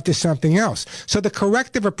and onto something else. So the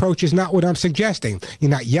corrective approach is not what I'm suggesting.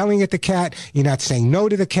 You're not yelling at the cat. You're not saying no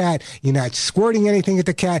to the cat. You're not squirting anything at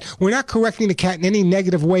the cat. We're not correcting the cat in any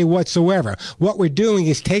negative way whatsoever. What we're doing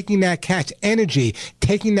is taking that cat's energy,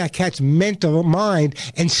 taking that cat's mental mind,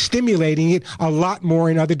 and stimulating it a lot more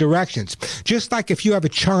in other directions. Just like if you have a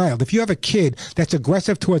child, if you have a kid that's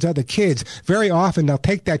aggressive towards other kids, very often they'll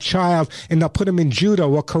take that child and they'll put him in judo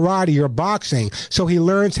or karate or boxing so he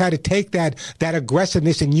learns how to take that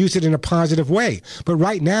aggressiveness and use it in a positive way. But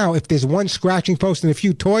right now, if there's one scratching post and a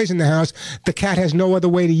few toys in the house, the cat has no other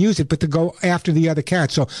way to use it but to go after the other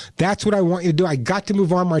cat. So that's what I want you to do. I got to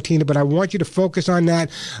move on, Martina, but I want you to focus on that.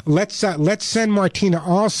 Let's send Martina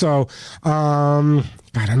also. God,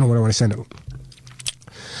 I don't know what I want to send her.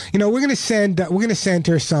 You know, we're going to send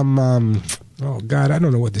her some. Oh, God, I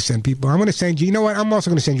don't know what to send people. I'm going to send you, you know what? I'm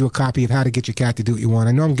also going to send you a copy of How to Get Your Cat to Do What You Want.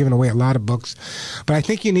 I know I'm giving away a lot of books, but I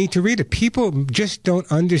think you need to read it. People just don't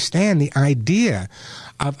understand the idea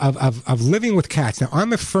of living with cats. Now,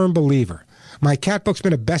 I'm a firm believer. My cat book's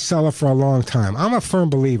been a bestseller for a long time. I'm a firm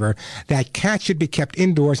believer that cats should be kept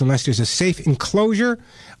indoors unless there's a safe enclosure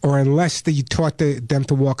or unless you taught them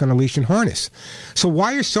to walk on a leash and harness. So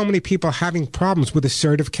why are so many people having problems with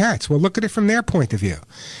assertive cats? Well, look at it from their point of view.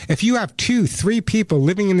 If you have 2, 3 people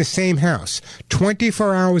living in the same house,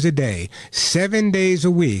 24 hours a day, 7 days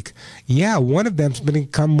a week, yeah, one of them's going to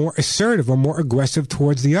become more assertive or more aggressive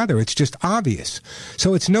towards the other. It's just obvious.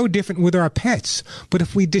 So it's no different with our pets. But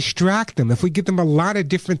if we distract them, if we give them a lot of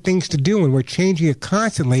different things to do and we're changing it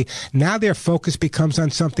constantly, now their focus becomes on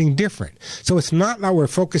something different. So it's not that we're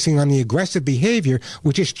focusing on the aggressive behavior,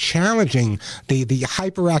 we're just challenging the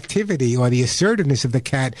hyperactivity or the assertiveness of the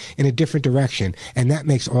cat in a different direction. And that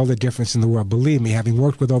makes all the difference in the world. Believe me, having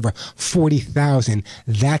worked with over 40,000,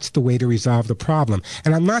 that's the way to resolve the problem.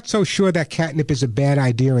 And I'm not so sure that catnip is a bad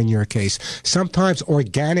idea in your case. Sometimes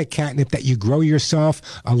organic catnip that you grow yourself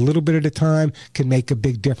a little bit at a time can make a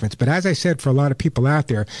big difference. But as I said, for a lot of people out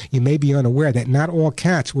there, you may be unaware that not all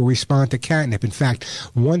cats will respond to catnip. In fact,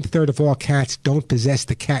 1/3 of all cats don't possess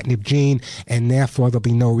the catnip gene, and therefore there'll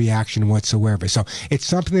be no reaction whatsoever. So it's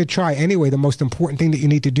something to try. Anyway, the most important thing that you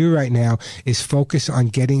need to do right now is focus on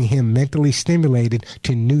getting him mentally stimulated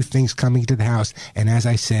to new things coming to the house. And as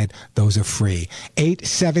I said, those are free.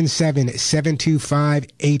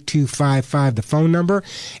 877-725-8255, the phone number,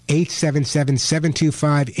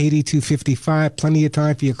 877-725-8255. Plenty of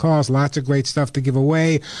time for your calls. Lots of great stuff to give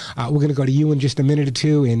away. We're going to go to you in just a minute or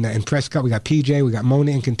two in Prescott. We got PJ, we got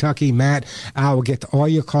Mona in Kentucky, Matt. We'll get to all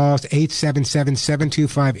your calls,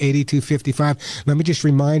 877-725-8255. Let me just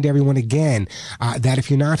remind everyone again that if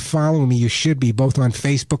you're not following me, you should be, both on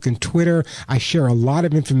Facebook and Twitter. I share a lot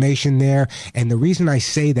of information there, and the reason I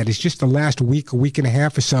say that is just the last week, a week and a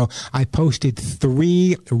half or so, I posted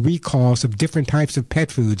 3 recalls of different types of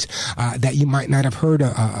pet foods that you might not have heard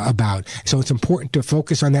about. So it's important to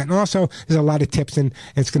focus on that. And also, there's a lot of tips, and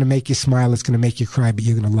it's going to make you smile, it's going to make you cry, but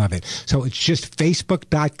you're going to love it. So it's just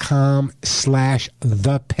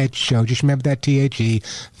facebook.com/ThePetShow. Just remember that THE,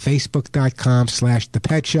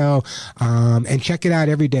 facebook.com/ThePetShow. And check it out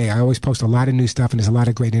every day. I always post a lot of new stuff, and there's a lot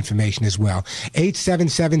of great information as well.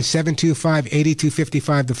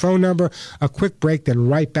 877-725-8255, the phone number. A quick break, then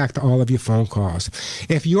right back to all of your phone calls.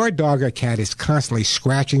 If your dog or cat is constantly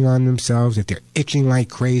scratching on themselves, if they're itching like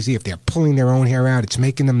crazy, if they're pulling their own hair out, it's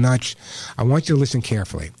making them nuts, I want you to listen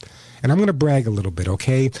carefully. And I'm going to brag a little bit,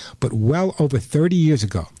 okay? But well over 30 years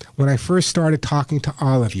ago, when I first started talking to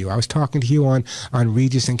all of you, I was talking to you on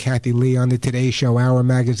Regis and Kathy Lee, on the Today Show, Hour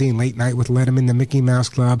Magazine, Late Night with Letterman, the Mickey Mouse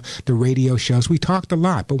Club, the radio shows. We talked a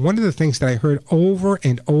lot. But one of the things that I heard over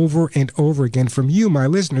and over and over again from you, my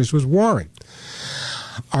listeners, was, Warren,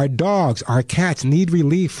 our dogs, our cats need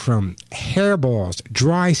relief from hairballs,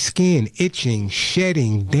 dry skin, itching,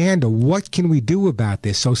 shedding, dander. What can we do about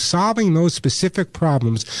this? So solving those specific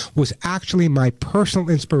problems was actually my personal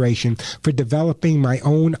inspiration for developing my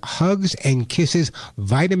own Hugs and Kisses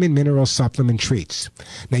vitamin mineral supplement treats.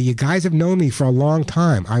 Now, you guys have known me for a long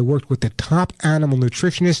time. I worked with the top animal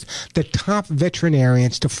nutritionists, the top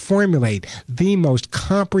veterinarians to formulate the most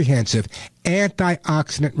comprehensive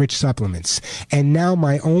antioxidant-rich supplements. And now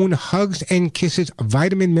my own Hugs and Kisses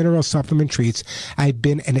vitamin mineral supplement treats. I've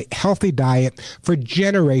been in a healthy diet for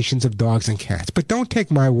generations of dogs and cats. But don't take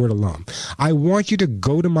my word alone. I want you to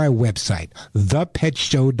go to my website,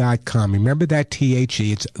 ThePetShow.com. Remember that THE,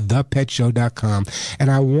 it's ThePetShow.com. And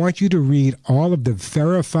I want you to read all of the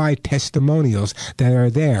verified testimonials that are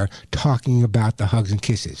there talking about the Hugs and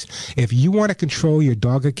Kisses. If you want to control your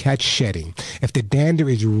dog or cat shedding, if the dander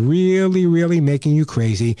is really making you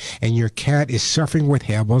crazy and your cat is suffering with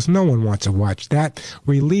hairballs, no one wants to watch that.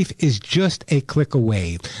 Relief is just a click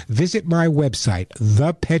away. Visit my website,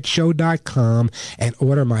 ThePetShow.com, and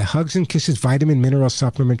order my Hugs and Kisses vitamin mineral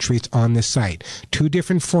supplement treats on the site. 2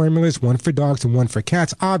 different formulas, one for dogs and one for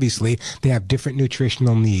cats. Obviously, they have different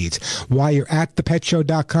nutritional needs. While you're at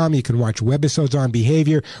ThePetShow.com, you can watch webisodes on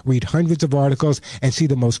behavior, read hundreds of articles, and see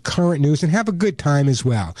the most current news and have a good time as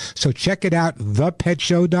well. So check it out,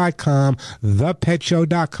 ThePetShow.com,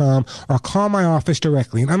 ThePetShow.com, or call my office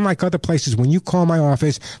directly. And unlike other places, when you call my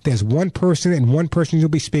office, there's one person and one person you'll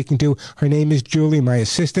be speaking to. Her name is Julie, my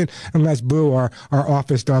assistant, unless Boo, our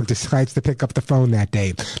office dog, decides to pick up the phone that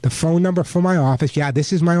day. The phone number for my office, yeah,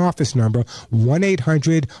 this is my office number,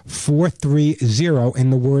 1-800-430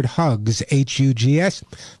 in the word HUGS, HUGS.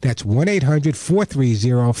 That's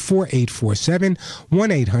 1-800-430-4847,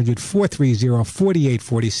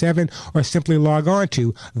 1-800-430-4847, or simply log on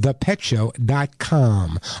to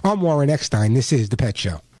ThePetShow.com. I'm Warren Eckstein. This is The Pet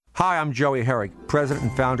Show. Hi, I'm Joey Herrick, president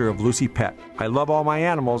and founder of Lucy Pet. I love all my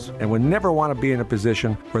animals and would never want to be in a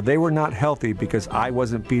position where they were not healthy because I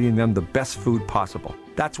wasn't feeding them the best food possible.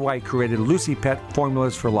 That's why I created Lucy Pet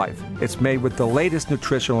Formulas for Life. It's made with the latest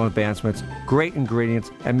nutritional advancements, great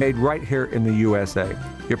ingredients, and made right here in the USA.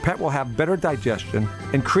 Your pet will have better digestion,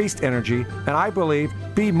 increased energy, and I believe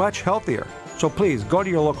be much healthier. So please go to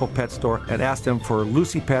your local pet store and ask them for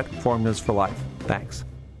Lucy Pet Formulas for Life. Thanks.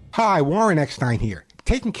 Hi, Warren Eckstein here.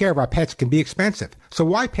 Taking care of our pets can be expensive, so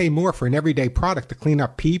why pay more for an everyday product to clean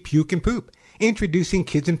up pee, puke, and poop? Introducing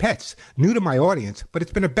Kids and Pets. New to my audience, but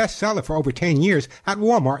it's been a bestseller for over 10 years at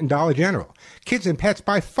Walmart and Dollar General. Kids and Pets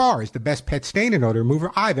by far is the best pet stain and odor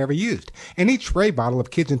remover I've ever used, and each spray bottle of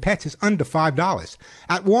Kids and Pets is under $5.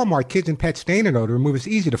 At Walmart, Kids and Pets stain and odor remover is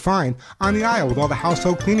easy to find on the aisle with all the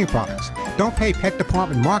household cleaning products. Don't pay pet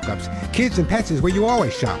department markups. Kids and Pets is where you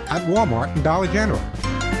always shop, at Walmart and Dollar General.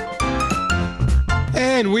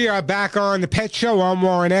 And we are back on The Pet Show. I'm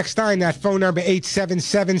Warren Eckstein. That phone number,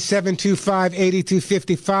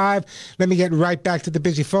 877-725-8255. Let me get right back to the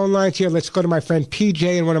busy phone lines here. Let's go to my friend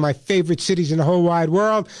PJ in one of my favorite cities in the whole wide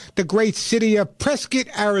world, the great city of Prescott,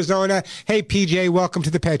 Arizona. Hey, PJ, welcome to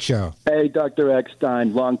The Pet Show. Hey, Dr.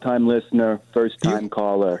 Eckstein, long-time listener, first-time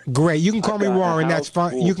caller. Great. You can call me Warren. That's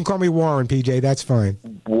fine. You can call me Warren, PJ. That's fine.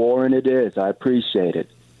 Warren it is. I appreciate it.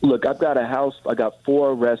 Look, I've got a house. I got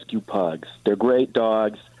 4 rescue pugs. They're great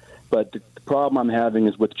dogs, but the problem I'm having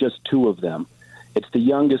is with just 2 of them. It's the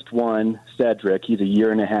youngest one, Cedric. He's a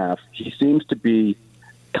year and a half. He seems to be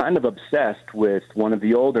kind of obsessed with one of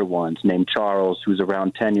the older ones named Charles, who's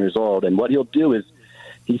around 10 years old. And what he'll do is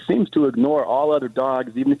he seems to ignore all other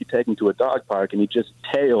dogs, even if you take him to a dog park, and he just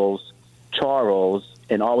tails Charles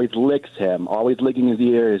and always licks him, always licking his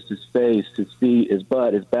ears, his face, his feet, his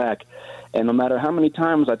butt, his back. And no matter how many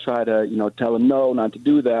times I try to, tell him no, not to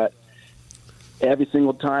do that, every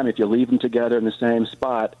single time, if you leave them together in the same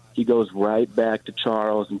spot, he goes right back to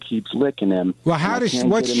Charles and keeps licking him. Well,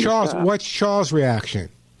 what's Charles' reaction?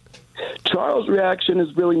 Charles' reaction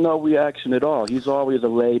is really no reaction at all. He's always a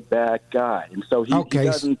laid-back guy, and so he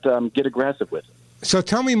doesn't get aggressive with it. So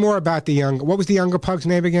tell me more about what was the younger pug's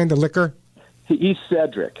name again, the licker? He's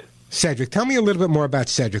Cedric. Cedric. Tell me a little bit more about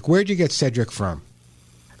Cedric. Where'd you get Cedric from?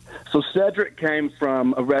 So Cedric came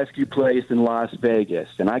from a rescue place in Las Vegas,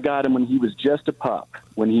 and I got him when he was just a pup,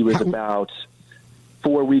 when he was about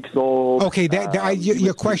 4 weeks old. Okay,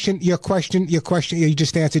 your question, you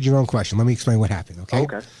just answered your own question. Let me explain what happened, okay?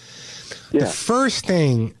 Okay. Yeah. The first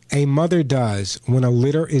thing a mother does when a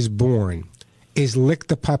litter is born is lick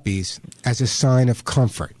the puppies as a sign of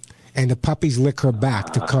comfort. And the puppies lick her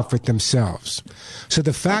back to comfort themselves. So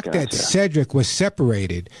the fact that Cedric was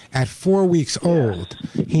separated at 4 weeks old,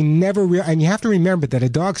 he never and you have to remember that a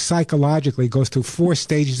dog psychologically goes through 4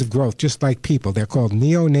 stages of growth, just like people. They're called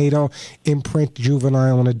neonatal, imprint,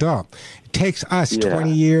 juvenile, and adult. It takes us 20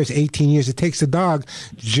 years, 18 years. It takes a dog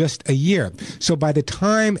just a year. So by the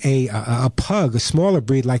time a pug, a smaller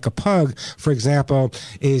breed like a pug, for example,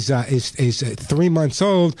 is 3 months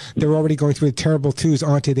old, they're already going through the terrible twos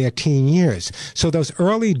onto their teen years. So those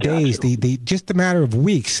early days, just a matter of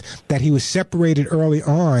weeks that he was separated early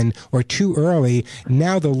on or too early,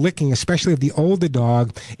 now the licking, especially of the older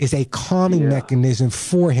dog, is a calming mechanism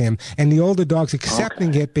for him. And the older dog's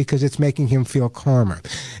accepting it because it's making him feel calmer.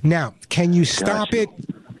 Now, can you stop it?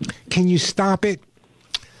 Can you stop it?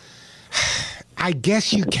 I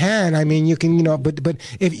guess you can. I mean, you can, but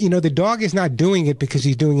if, the dog is not doing it because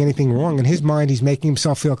he's doing anything wrong. In his mind, he's making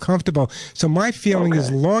himself feel comfortable. So my feeling is,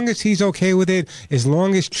 as long as he's okay with it, as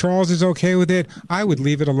long as Charles is okay with it, I would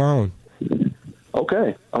leave it alone.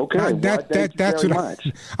 Okay. Thank you very much.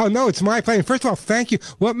 Oh, no, it's my pleasure. First of all, thank you.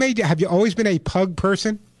 What made you, have you always been a pug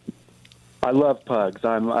person? I love pugs.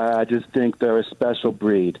 I just think they're a special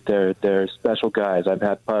breed. They're special guys. I've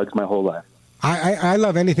had pugs my whole life. I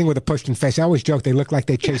love anything with a pushed-in face. I always joke they look like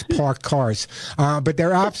they chase parked cars. But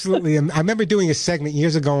they're absolutely... I remember doing a segment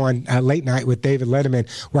years ago on Late Night with David Letterman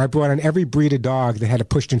where I brought on every breed of dog that had a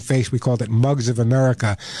pushed-in face. We called it Mugs of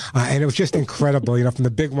America. And it was just incredible, from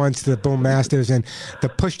the big ones to the Bull Masters and the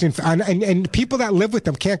pushed-in... And people that live with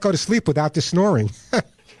them can't go to sleep without the snoring.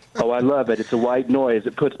 Oh, I love it. It's a white noise.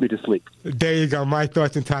 It puts me to sleep. There you go. My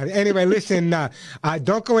thoughts entirely. Anyway, listen,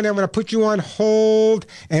 don't go in there. I'm going to put you on hold,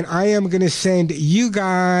 and I am going to send you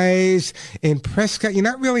guys in Prescott. You're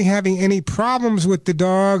not really having any problems with the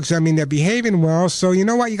dogs. I mean, they're behaving well. So you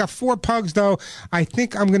know what? You got 4 pugs, though. I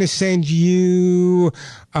think I'm going to send you...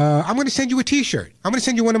 I'm going to send you a T-shirt. I'm going to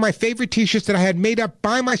send you one of my favorite T-shirts that I had made up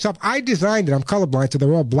by myself. I designed it. I'm colorblind, so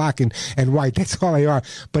they're all black and white. That's all they are.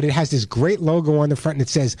 But it has this great logo on the front, and it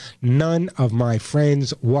says, none of my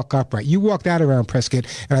friends walk upright. You walk that around Prescott,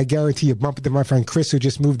 and I guarantee you bump into my friend Chris, who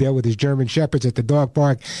just moved there with his German Shepherds at the dog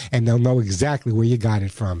park, and they'll know exactly where you got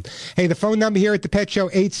it from. Hey, the phone number here at the Pet Show,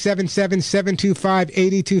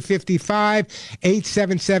 877-725-8255,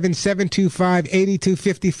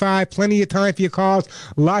 877-725-8255. Plenty of time for your calls.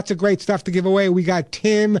 Lots of great stuff to give away. We got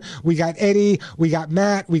Tim, we got Eddie, we got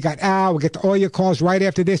Matt, we got Al. We'll get to all your calls right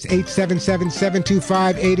after this,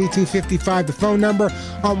 877-725-8255. The phone number.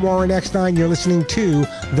 I'm Warren Eckstein. You're listening to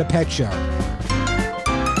The Pet Show.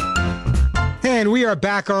 And we are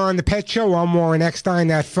back on The Pet Show. I'm Warren Eckstein.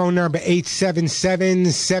 That phone number,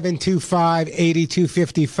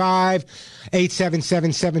 877-725-8255.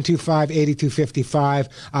 877-725-8255.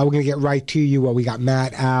 We're going to get right to you. We got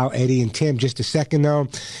Matt, Al, Eddie, and Tim. Just a second, though.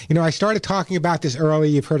 You know, I started talking about this earlier.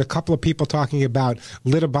 You've heard a couple of people talking about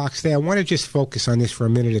litter box there. I want to just focus on this for a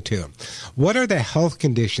minute or two. What are the health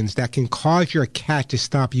conditions that can cause your cat to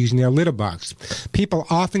stop using their litter box? People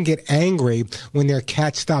often get angry when their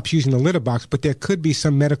cat stops using the litter box, but there could be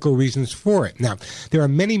some medical reasons for it. Now, there are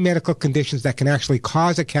many medical conditions that can actually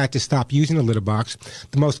cause a cat to stop using the litter box.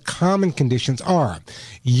 The most common conditions are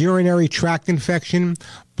urinary tract infection,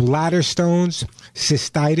 bladder stones,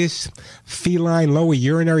 cystitis, feline lower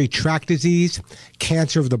urinary tract disease,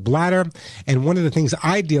 cancer of the bladder, and one of the things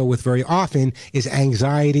I deal with very often is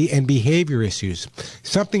anxiety and behavior issues.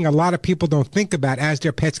 Something a lot of people don't think about as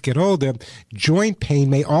their pets get older, joint pain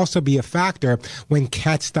may also be a factor when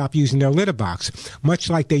cats stop using their litter box. Much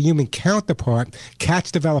like their human counterpart,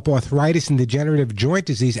 cats develop arthritis and degenerative joint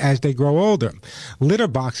disease as they grow older. Litter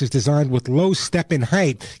boxes designed with low step in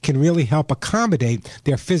height can really help accommodate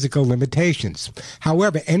their physical limitations.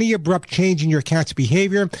 However, any abrupt change in your cat's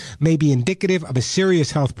behavior may be indicative of a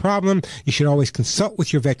serious health problem. You should always consult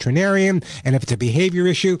with your veterinarian, and if it's a behavior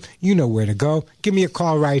issue, you know where to go. Give me a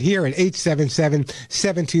call right here at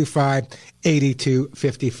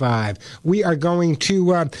 877-725-8255. We are going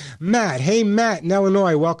to Matt. Hey, Matt in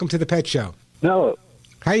Illinois. Welcome to the Pet Show. Hello.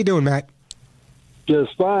 How you doing, Matt?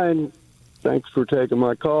 Just fine. Thanks for taking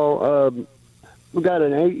my call. We got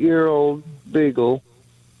an 8-year-old beagle,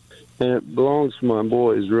 and it belongs to my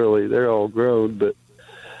boys, really. They're all grown, but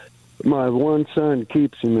my one son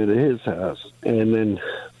keeps him at his house. And then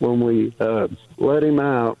when we let him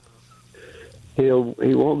out, he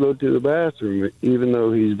won't go to the bathroom, even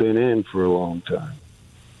though he's been in for a long time.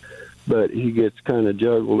 But he gets kind of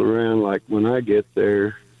juggled around, like when I get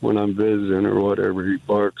there, when I'm visiting or whatever, he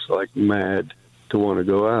barks like mad to want to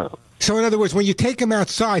go out. So in other words, when you take him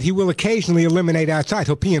outside, he will occasionally eliminate outside.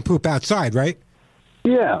 He'll pee and poop outside, right?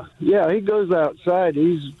 Yeah, he goes outside.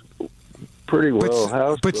 He's pretty well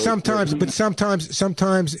housed. But sometimes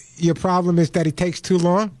your problem is that he takes too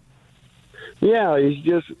long? Yeah,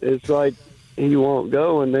 it's like he won't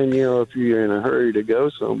go, and then, if you're in a hurry to go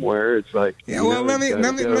somewhere, it's like... Yeah, well,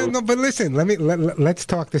 but listen, let's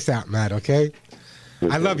talk this out, Matt, okay?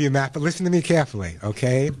 I love you, Matt, but listen to me carefully,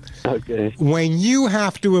 okay? Okay. When you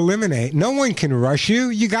have to eliminate, no one can rush you.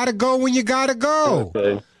 You got to go when you got to go.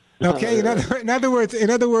 Okay. In other words,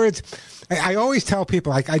 I always tell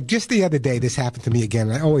people, like just the other day, this happened to me again,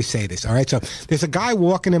 and I always say this, all right? So there's a guy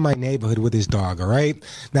walking in my neighborhood with his dog, all right?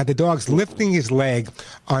 Now, the dog's lifting his leg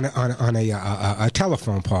on a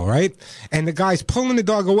telephone pole, right? And the guy's pulling the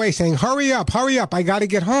dog away, saying, hurry up, I got to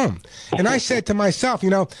get home. And I said to myself,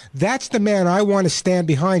 that's the man I want to stand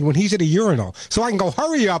behind when he's at a urinal, so I can go,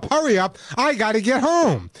 hurry up, I got to get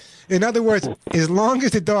home. In other words, as long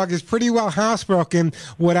as the dog is pretty well housebroken,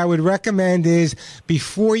 what I would recommend is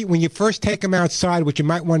when you first take them outside, what you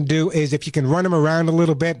might want to do is if you can run them around a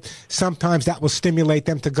little bit, sometimes that will stimulate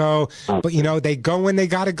them to go. But, they go when they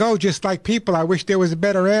got to go, just like people. I wish there was a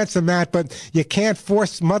better answer, Matt, but you can't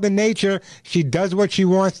force Mother Nature. She does what she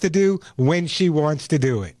wants to do when she wants to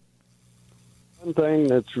do it. One thing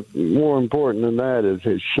that's more important than that is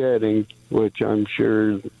his shedding, which I'm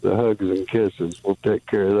sure the hugs and kisses will take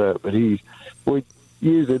care of that. But we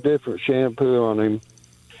use a different shampoo on him,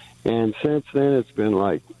 and since then it's been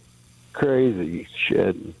like crazy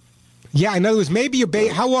shedding. Yeah, in other words, maybe you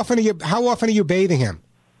bathe. How often are you bathing him?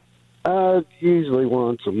 Usually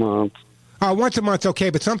once a month. Once a month's okay,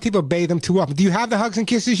 but some people bathe them too often. Do you have the hugs and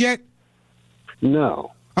kisses yet?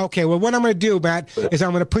 No. Okay, well, what I'm going to do, Matt, is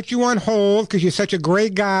I'm going to put you on hold because you're such a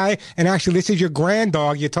great guy, and actually this is your grand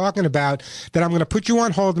dog you're talking about, that I'm going to put you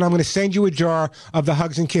on hold, and I'm going to send you a jar of the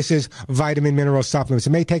Hugs and Kisses vitamin mineral supplements.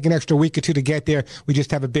 It may take an extra week or two to get there. We just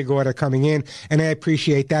have a big order coming in, and I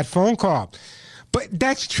appreciate that phone call. But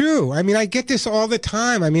that's true. I mean, I get this all the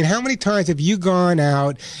time. I mean, how many times have you gone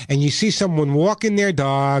out and you see someone walking their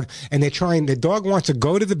dog and the dog wants to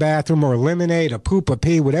go to the bathroom or eliminate, or poop, or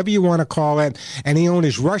pee, whatever you want to call it, and the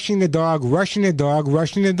owner's rushing the dog.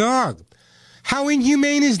 How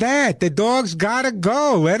inhumane is that? The dog's got to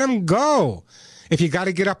go. Let him go. If you got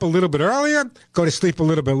to get up a little bit earlier, go to sleep a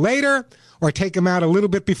little bit later, or take him out a little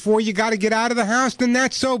bit before you got to get out of the house, then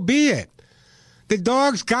that's so be it. The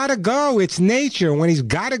dog's got to go. It's nature. When he's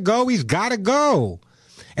got to go, he's got to go.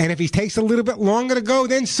 And if he takes a little bit longer to go,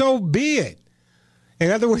 then so be it.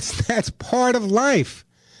 In other words, that's part of life.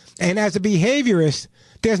 And as a behaviorist,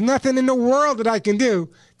 there's nothing in the world that I can do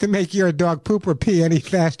to make your dog poop or pee any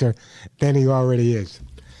faster than he already is.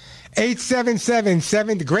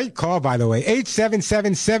 877-7, great call, by the way,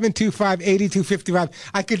 877-725-8255.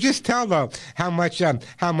 I could just tell, though, how much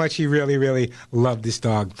he really, really loved this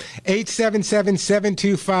dog.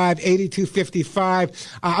 877-725-8255.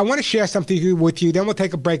 I want to share something with you, then we'll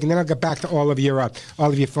take a break, and then I'll get back to all of your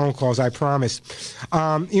phone calls, I promise.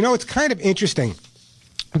 It's kind of interesting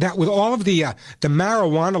that with all of the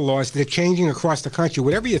marijuana laws that are changing across the country,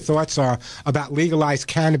 whatever your thoughts are about legalized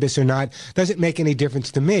cannabis or not, doesn't make any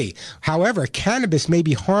difference to me. However, cannabis may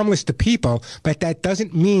be harmless to people, but that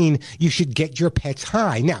doesn't mean you should get your pets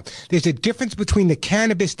high. Now, there's a difference between the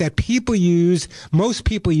cannabis that most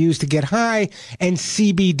people use to get high, and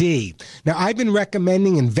CBD. Now, I've been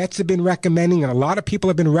recommending, and vets have been recommending, and a lot of people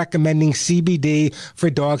have been recommending CBD for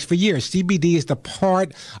dogs for years. CBD is the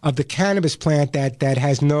part of the cannabis plant that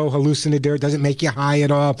has no hallucinogen, doesn't make you high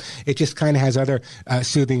at all. It just kind of has other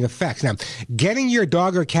soothing effects. Now, getting your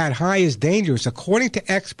dog or cat high is dangerous. According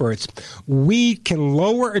to experts, weed can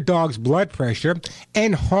lower a dog's blood pressure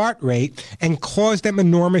and heart rate and cause them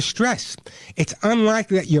enormous stress. It's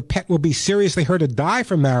unlikely that your pet will be seriously hurt or die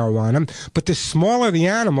from marijuana, but the smaller the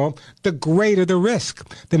animal, the greater the risk.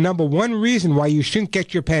 The number one reason why you shouldn't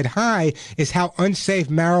get your pet high is how unsafe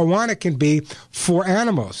marijuana can be for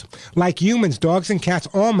animals. Like humans, dogs and cats,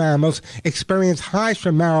 all mammals experience highs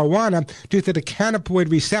from marijuana due to the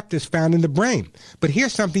cannabinoid receptors found in the brain. But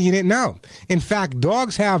here's something you didn't know. In fact,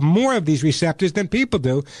 dogs have more of these receptors than people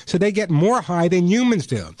do, so they get more high than humans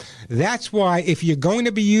do. That's why if you're going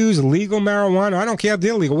to be using legal marijuana, I don't care if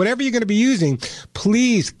they're illegal, whatever you're going to be using,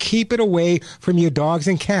 please keep it away from your dogs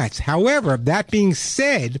and cats. However, that being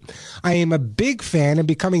said, I am a big fan and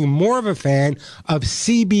becoming more of a fan of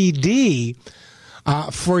CBD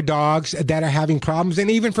for dogs that are having problems,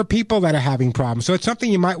 and even for people that are having problems. So it's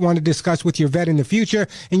something you might want to discuss with your vet in the future,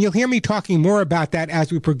 and you'll hear me talking more about that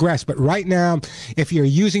as we progress. But right now, if you're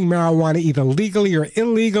using marijuana either legally or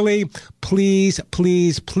illegally, please,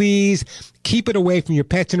 please, please keep it away from your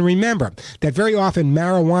pets. And remember that very often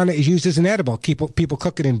marijuana is used as an edible. People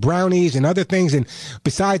cook it in brownies and other things, and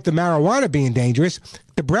besides the marijuana being dangerous,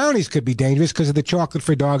 the brownies could be dangerous because of the chocolate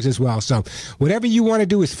for dogs as well. So whatever you want to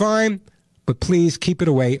do is fine, but please keep it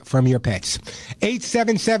away from your pets.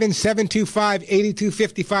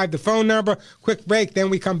 877-725-8255, the phone number. Quick break, then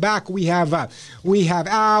we come back. We have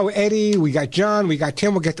Al, Eddie, we got John, we got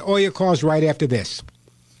Tim. We'll get to all your calls right after this.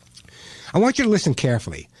 I want you to listen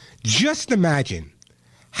carefully. Just imagine,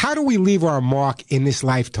 how do we leave our mark in this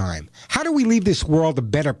lifetime? How do we leave this world a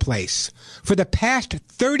better place? For the past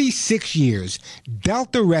 36 years,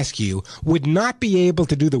 Delta Rescue would not be able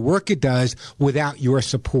to do the work it does without your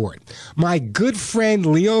support. My good friend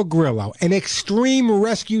Leo Grillo, an extreme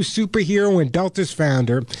rescue superhero and Delta's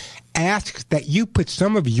founder, asks that you put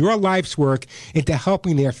some of your life's work into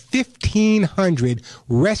helping their 1,500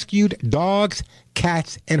 rescued dogs,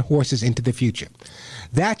 cats, and horses into the future.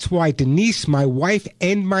 That's why Denise, my wife,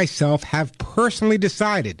 and myself have personally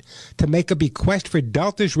decided to make a bequest for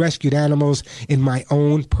Delta's rescued animals in my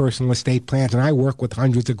own personal estate plans, and I work with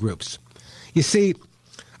hundreds of groups. You see,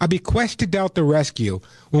 a bequest to Delta Rescue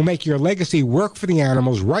will make your legacy work for the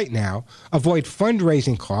animals right now, avoid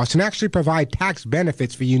fundraising costs, and actually provide tax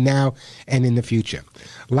benefits for you now and in the future.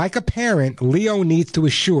 Like a parent, Leo needs to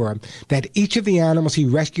assure that each of the animals he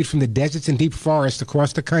rescued from the deserts and deep forests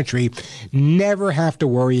across the country never have to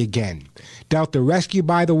worry again. Delta Rescue,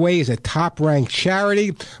 by the way, is a top-ranked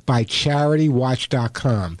charity by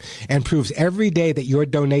CharityWatch.com and proves every day that your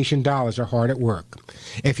donation dollars are hard at work.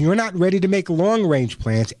 If you're not ready to make long-range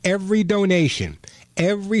plans, every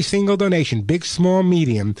single donation, big, small,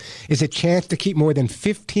 medium, is a chance to keep more than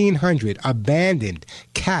 1,500 abandoned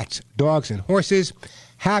cats, dogs, and horses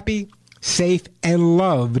happy, safe, and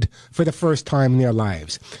loved for the first time in their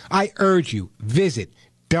lives. I urge you, visit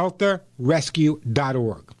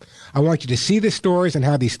deltarescue.org. I want you to see the stories on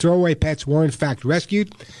how these throwaway pets were in fact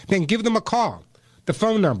rescued. Then give them a call. The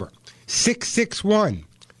phone number, 661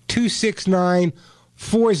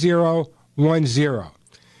 661-269-4010.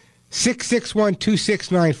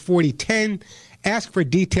 661-269-4010. Ask for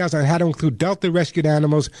details on how to include Delta rescued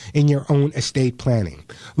animals in your own estate planning.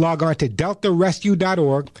 Log on to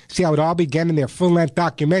deltarescue.org. See how it all began in their full-length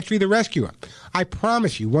documentary, The Rescuer. I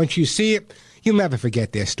promise you, once you see it, you'll never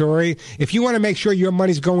forget their story. If you want to make sure your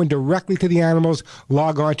money's going directly to the animals,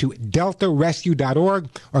 log on to deltarescue.org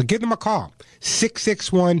or give them a call,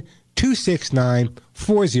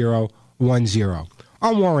 661-269-4010.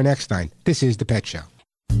 I'm Warren Eckstein. This is The Pet Show.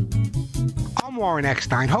 I'm Warren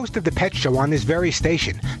Eckstein, host of The Pet Show on this very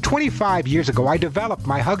station. 25 years ago, I developed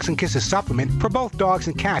my Hugs and Kisses supplement for both dogs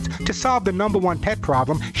and cats to solve the number one pet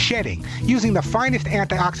problem, shedding. Using the finest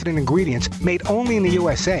antioxidant ingredients made only in the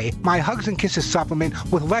USA, my Hugs and Kisses supplement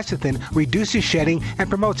with lecithin reduces shedding and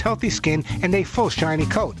promotes healthy skin and a full shiny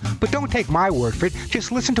coat. But don't take my word for it.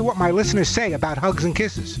 Just listen to what my listeners say about Hugs and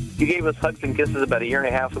Kisses. You gave us Hugs and Kisses about a year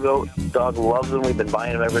and a half ago. Dog loves them. We've been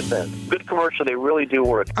buying them ever since. Good commercial. They really do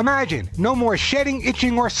work. Imagine, no more shedding,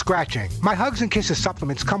 itching, or scratching. My Hugs and Kisses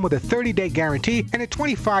supplements come with a 30-day guarantee and a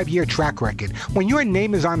 25-year track record. When your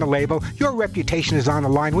name is on the label, your reputation is on the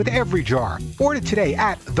line with every jar. Order today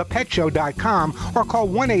at ThePetShow.com or call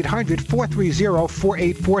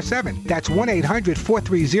 1-800-430-4847. That's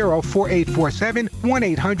 1-800-430-4847,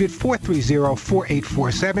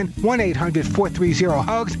 1-800-430-4847,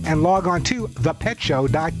 1-800-430-HUGS, and log on to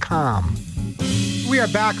ThePetShow.com. We are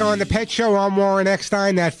back on The Pet Show. I'm Warren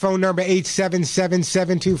Eckstein. That phone number,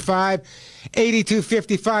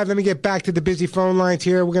 877-725-8255. Let me get back to the busy phone lines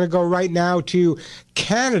here. We're going to go right now to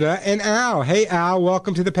Canada and Al. Hey, Al,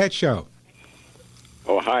 welcome to The Pet Show.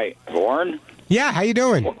 Oh, hi. Warren? Yeah, how you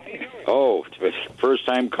doing? Oh,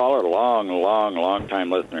 first-time caller, long time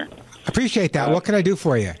listener. Appreciate that. What can I do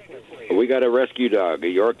for you? We got a rescue dog, a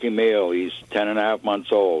Yorkie male. He's 10.5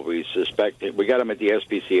 months old. We got him at the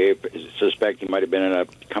SPCA. Suspect he might have been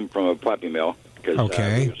come from a puppy mill because he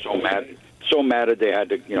was so mad that they had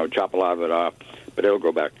to chop a lot of it off. But it'll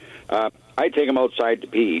go back. I take him outside to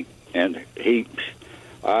pee, and he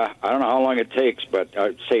I don't know how long it takes, but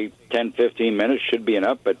I'd say 10, 15 minutes should be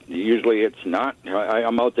enough. But usually it's not.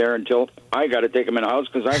 I'm out there until I got to take him in the house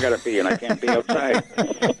because I got to pee and I can't pee outside.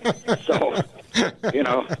 So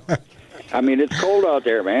I mean, it's cold out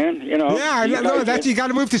there, man. Yeah, that's you got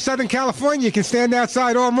to move to Southern California. You can stand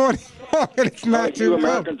outside all morning. It's not too You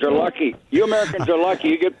Americans are lucky. You Americans are lucky.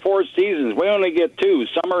 You get 4 seasons. We only get 2,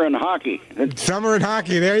 summer and hockey. Summer and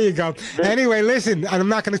hockey. There you go. Anyway, listen, I'm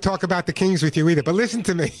not going to talk about the Kings with you either, but listen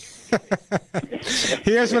to me.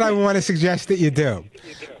 Here's what I want to suggest that you do.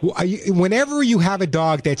 Whenever you have a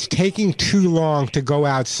dog that's taking too long to go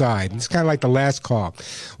outside, it's kind of like the last call,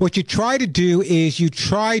 what you try to do is you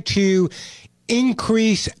try to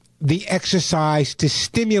increase the exercise to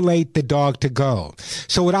stimulate the dog to go.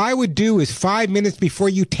 So what I would do is 5 minutes before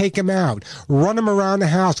you take him out, run him around the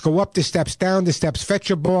house, go up the steps, down the steps, fetch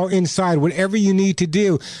your ball inside, whatever you need to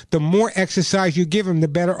do. The more exercise you give him, the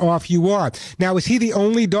better off you are. Now, is he the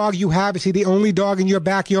only dog you have? Is he the only dog in your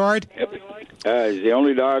backyard? Yep. He's the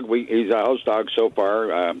only dog. He's a house dog so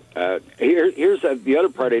far. Here's the other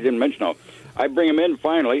part I didn't mention, though. I bring him in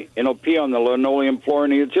finally, and he'll pee on the linoleum floor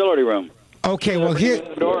in the utility room. Okay, well,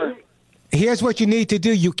 here's what you need to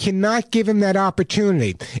do. You cannot give him that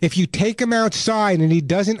opportunity. If you take him outside and he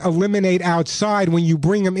doesn't eliminate outside, when you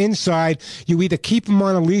bring him inside, you either keep him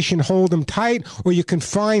on a leash and hold him tight, or you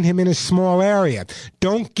confine him in a small area.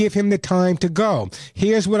 Don't give him the time to go.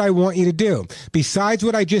 Here's what I want you to do. Besides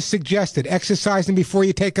what I just suggested, exercise him before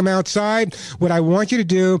you take him outside, what I want you to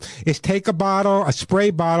do is take a bottle, a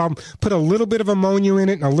spray bottle, put a little bit of ammonia in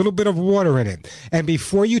it and a little bit of water in it. And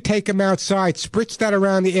before you take him outside, spritz that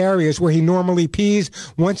around the areas where he normally pees.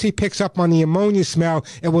 Once he picks up on the ammonia smell,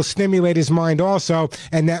 it will stimulate his mind also,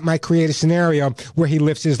 and that might create a scenario where he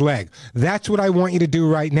lifts his leg. That's what I want you to do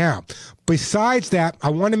right now. Besides that,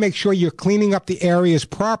 I want to make sure you're cleaning up the areas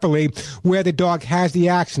properly where the dog has the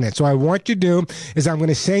accident. So what you do is I'm going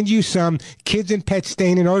to send you some Kids and Pet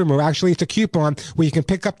Stain and Odor Remover. Actually, it's a coupon where you can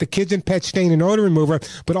pick up the Kids and Pet Stain and Odor Remover.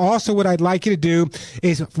 But also what I'd like you to do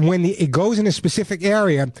is when it goes in a specific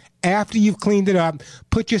area, after you've cleaned it up,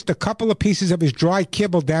 put just a couple of pieces of his dry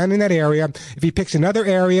kibble down in that area. If he picks another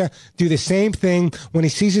area, do the same thing. When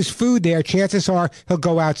he sees his food there, chances are he'll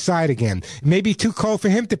go outside again. It may be too cold for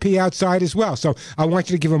him to pee outside as well. So I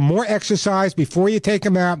want you to give him more exercise before you take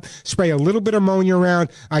him out. Spray a little bit of ammonia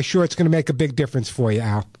around. I'm sure it's going to make a big difference for you,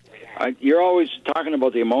 Al. You're always talking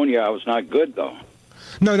about the ammonia. It's not good, though.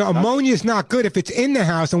 No, ammonia is not good if it's in the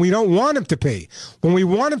house and we don't want him to pee. When we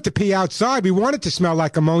want him to pee outside, we want it to smell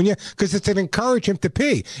like ammonia because it's going to encourage him to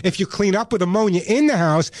pee. If you clean up with ammonia in the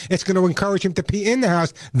house, it's going to encourage him to pee in the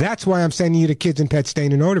house. That's why I'm sending you to Kids and Pet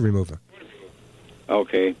Stain and Odor Remover.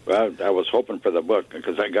 Okay, well, I was hoping for the book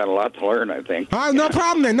because I got a lot to learn, I think. Oh, no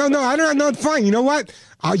problem then. No, I don't know. Fine. You know what?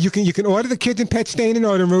 You can order the Kids and Pet Stain and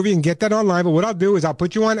Odor Movie and get that online. But what I'll do is I'll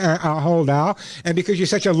put you on hold, Al. And because you're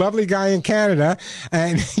such a lovely guy in Canada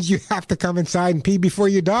and you have to come inside and pee before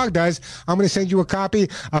your dog does, I'm going to send you a copy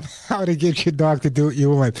of how to get your dog to do what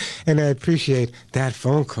you want. And I appreciate that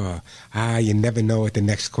phone call. You never know what the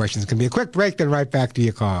next question is going to be. A quick break, then right back to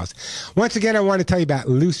your calls. Once again, I want to tell you about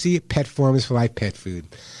Lucy Pet Formulas for Life Pet Food.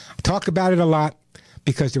 I talk about it a lot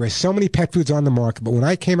because there are so many pet foods on the market, but when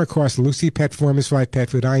I came across Lucy Pet Formulas for Life Pet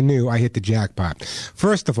Food, I knew I hit the jackpot.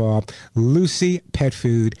 First of all, Lucy Pet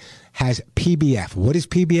Food has PBF. What is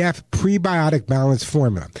PBF? Prebiotic Balance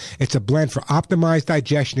Formula. It's a blend for optimized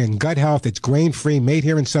digestion and gut health. It's grain-free, made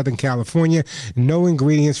here in Southern California. No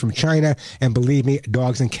ingredients from China, and believe me,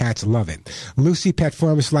 dogs and cats love it. Lucy Pet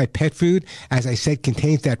Formulas for Life Pet Food, as I said,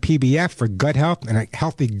 contains that PBF for gut health, and a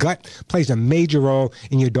healthy gut plays a major role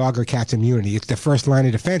in your dog or cat's immunity. It's the first line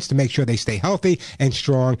of defense to make sure they stay healthy and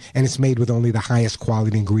strong, and it's made with only the highest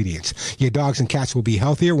quality ingredients. Your dogs and cats will be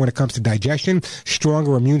healthier when it comes to digestion,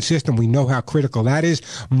 stronger immune system. We know how critical that is.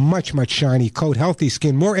 Much shiny coat, healthy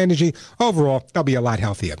skin, more energy. Overall, they'll be a lot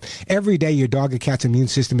healthier. Every day, your dog or cat's immune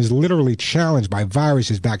system is literally challenged by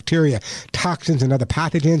viruses, bacteria, toxins, and other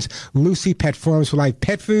pathogens. Lucy Pet Formulas for Life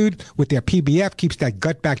Pet Food with their PBF keeps that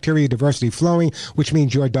gut bacteria diversity flowing, which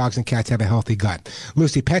means your dogs and cats have a healthy gut.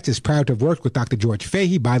 Lucy Pets is proud to have worked with Dr. George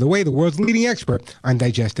Fahey, by the way, the world's leading expert on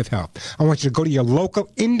digestive health. I want you to go to your local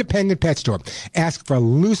independent pet store. Ask for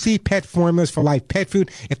Lucy Pet Formulas for Life Pet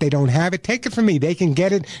Food. If they don't have it, take it from me. They can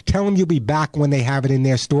get it. Tell them you'll be back when they have it in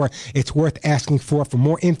their store. It's worth asking for. For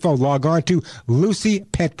more info, log on to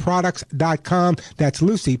LucyPetProducts.com. That's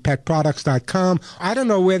LucyPetProducts.com. I don't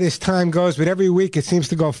know where this time goes, but every week it seems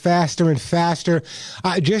to go faster and faster.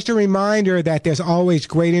 Just a reminder that there's always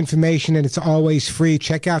great information and it's always free.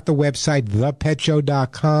 Check out the website,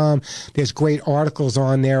 ThePetShow.com. There's great articles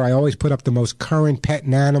on there. I always put up the most current pet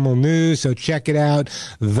and animal news, so check it out.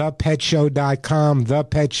 ThePetShow.com.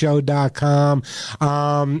 ThePetShow.com.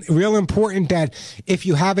 Real important that if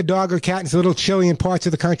you have a dog or cat and it's a little chilly in parts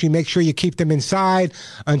of the country, make sure you keep them inside.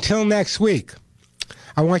 Until next week,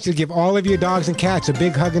 I want you to give all of your dogs and cats a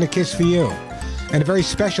big hug and a kiss for you. And a very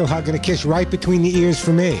special hug and a kiss right between the ears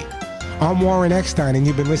for me. I'm Warren Eckstein, and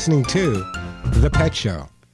you've been listening to The Pet Show.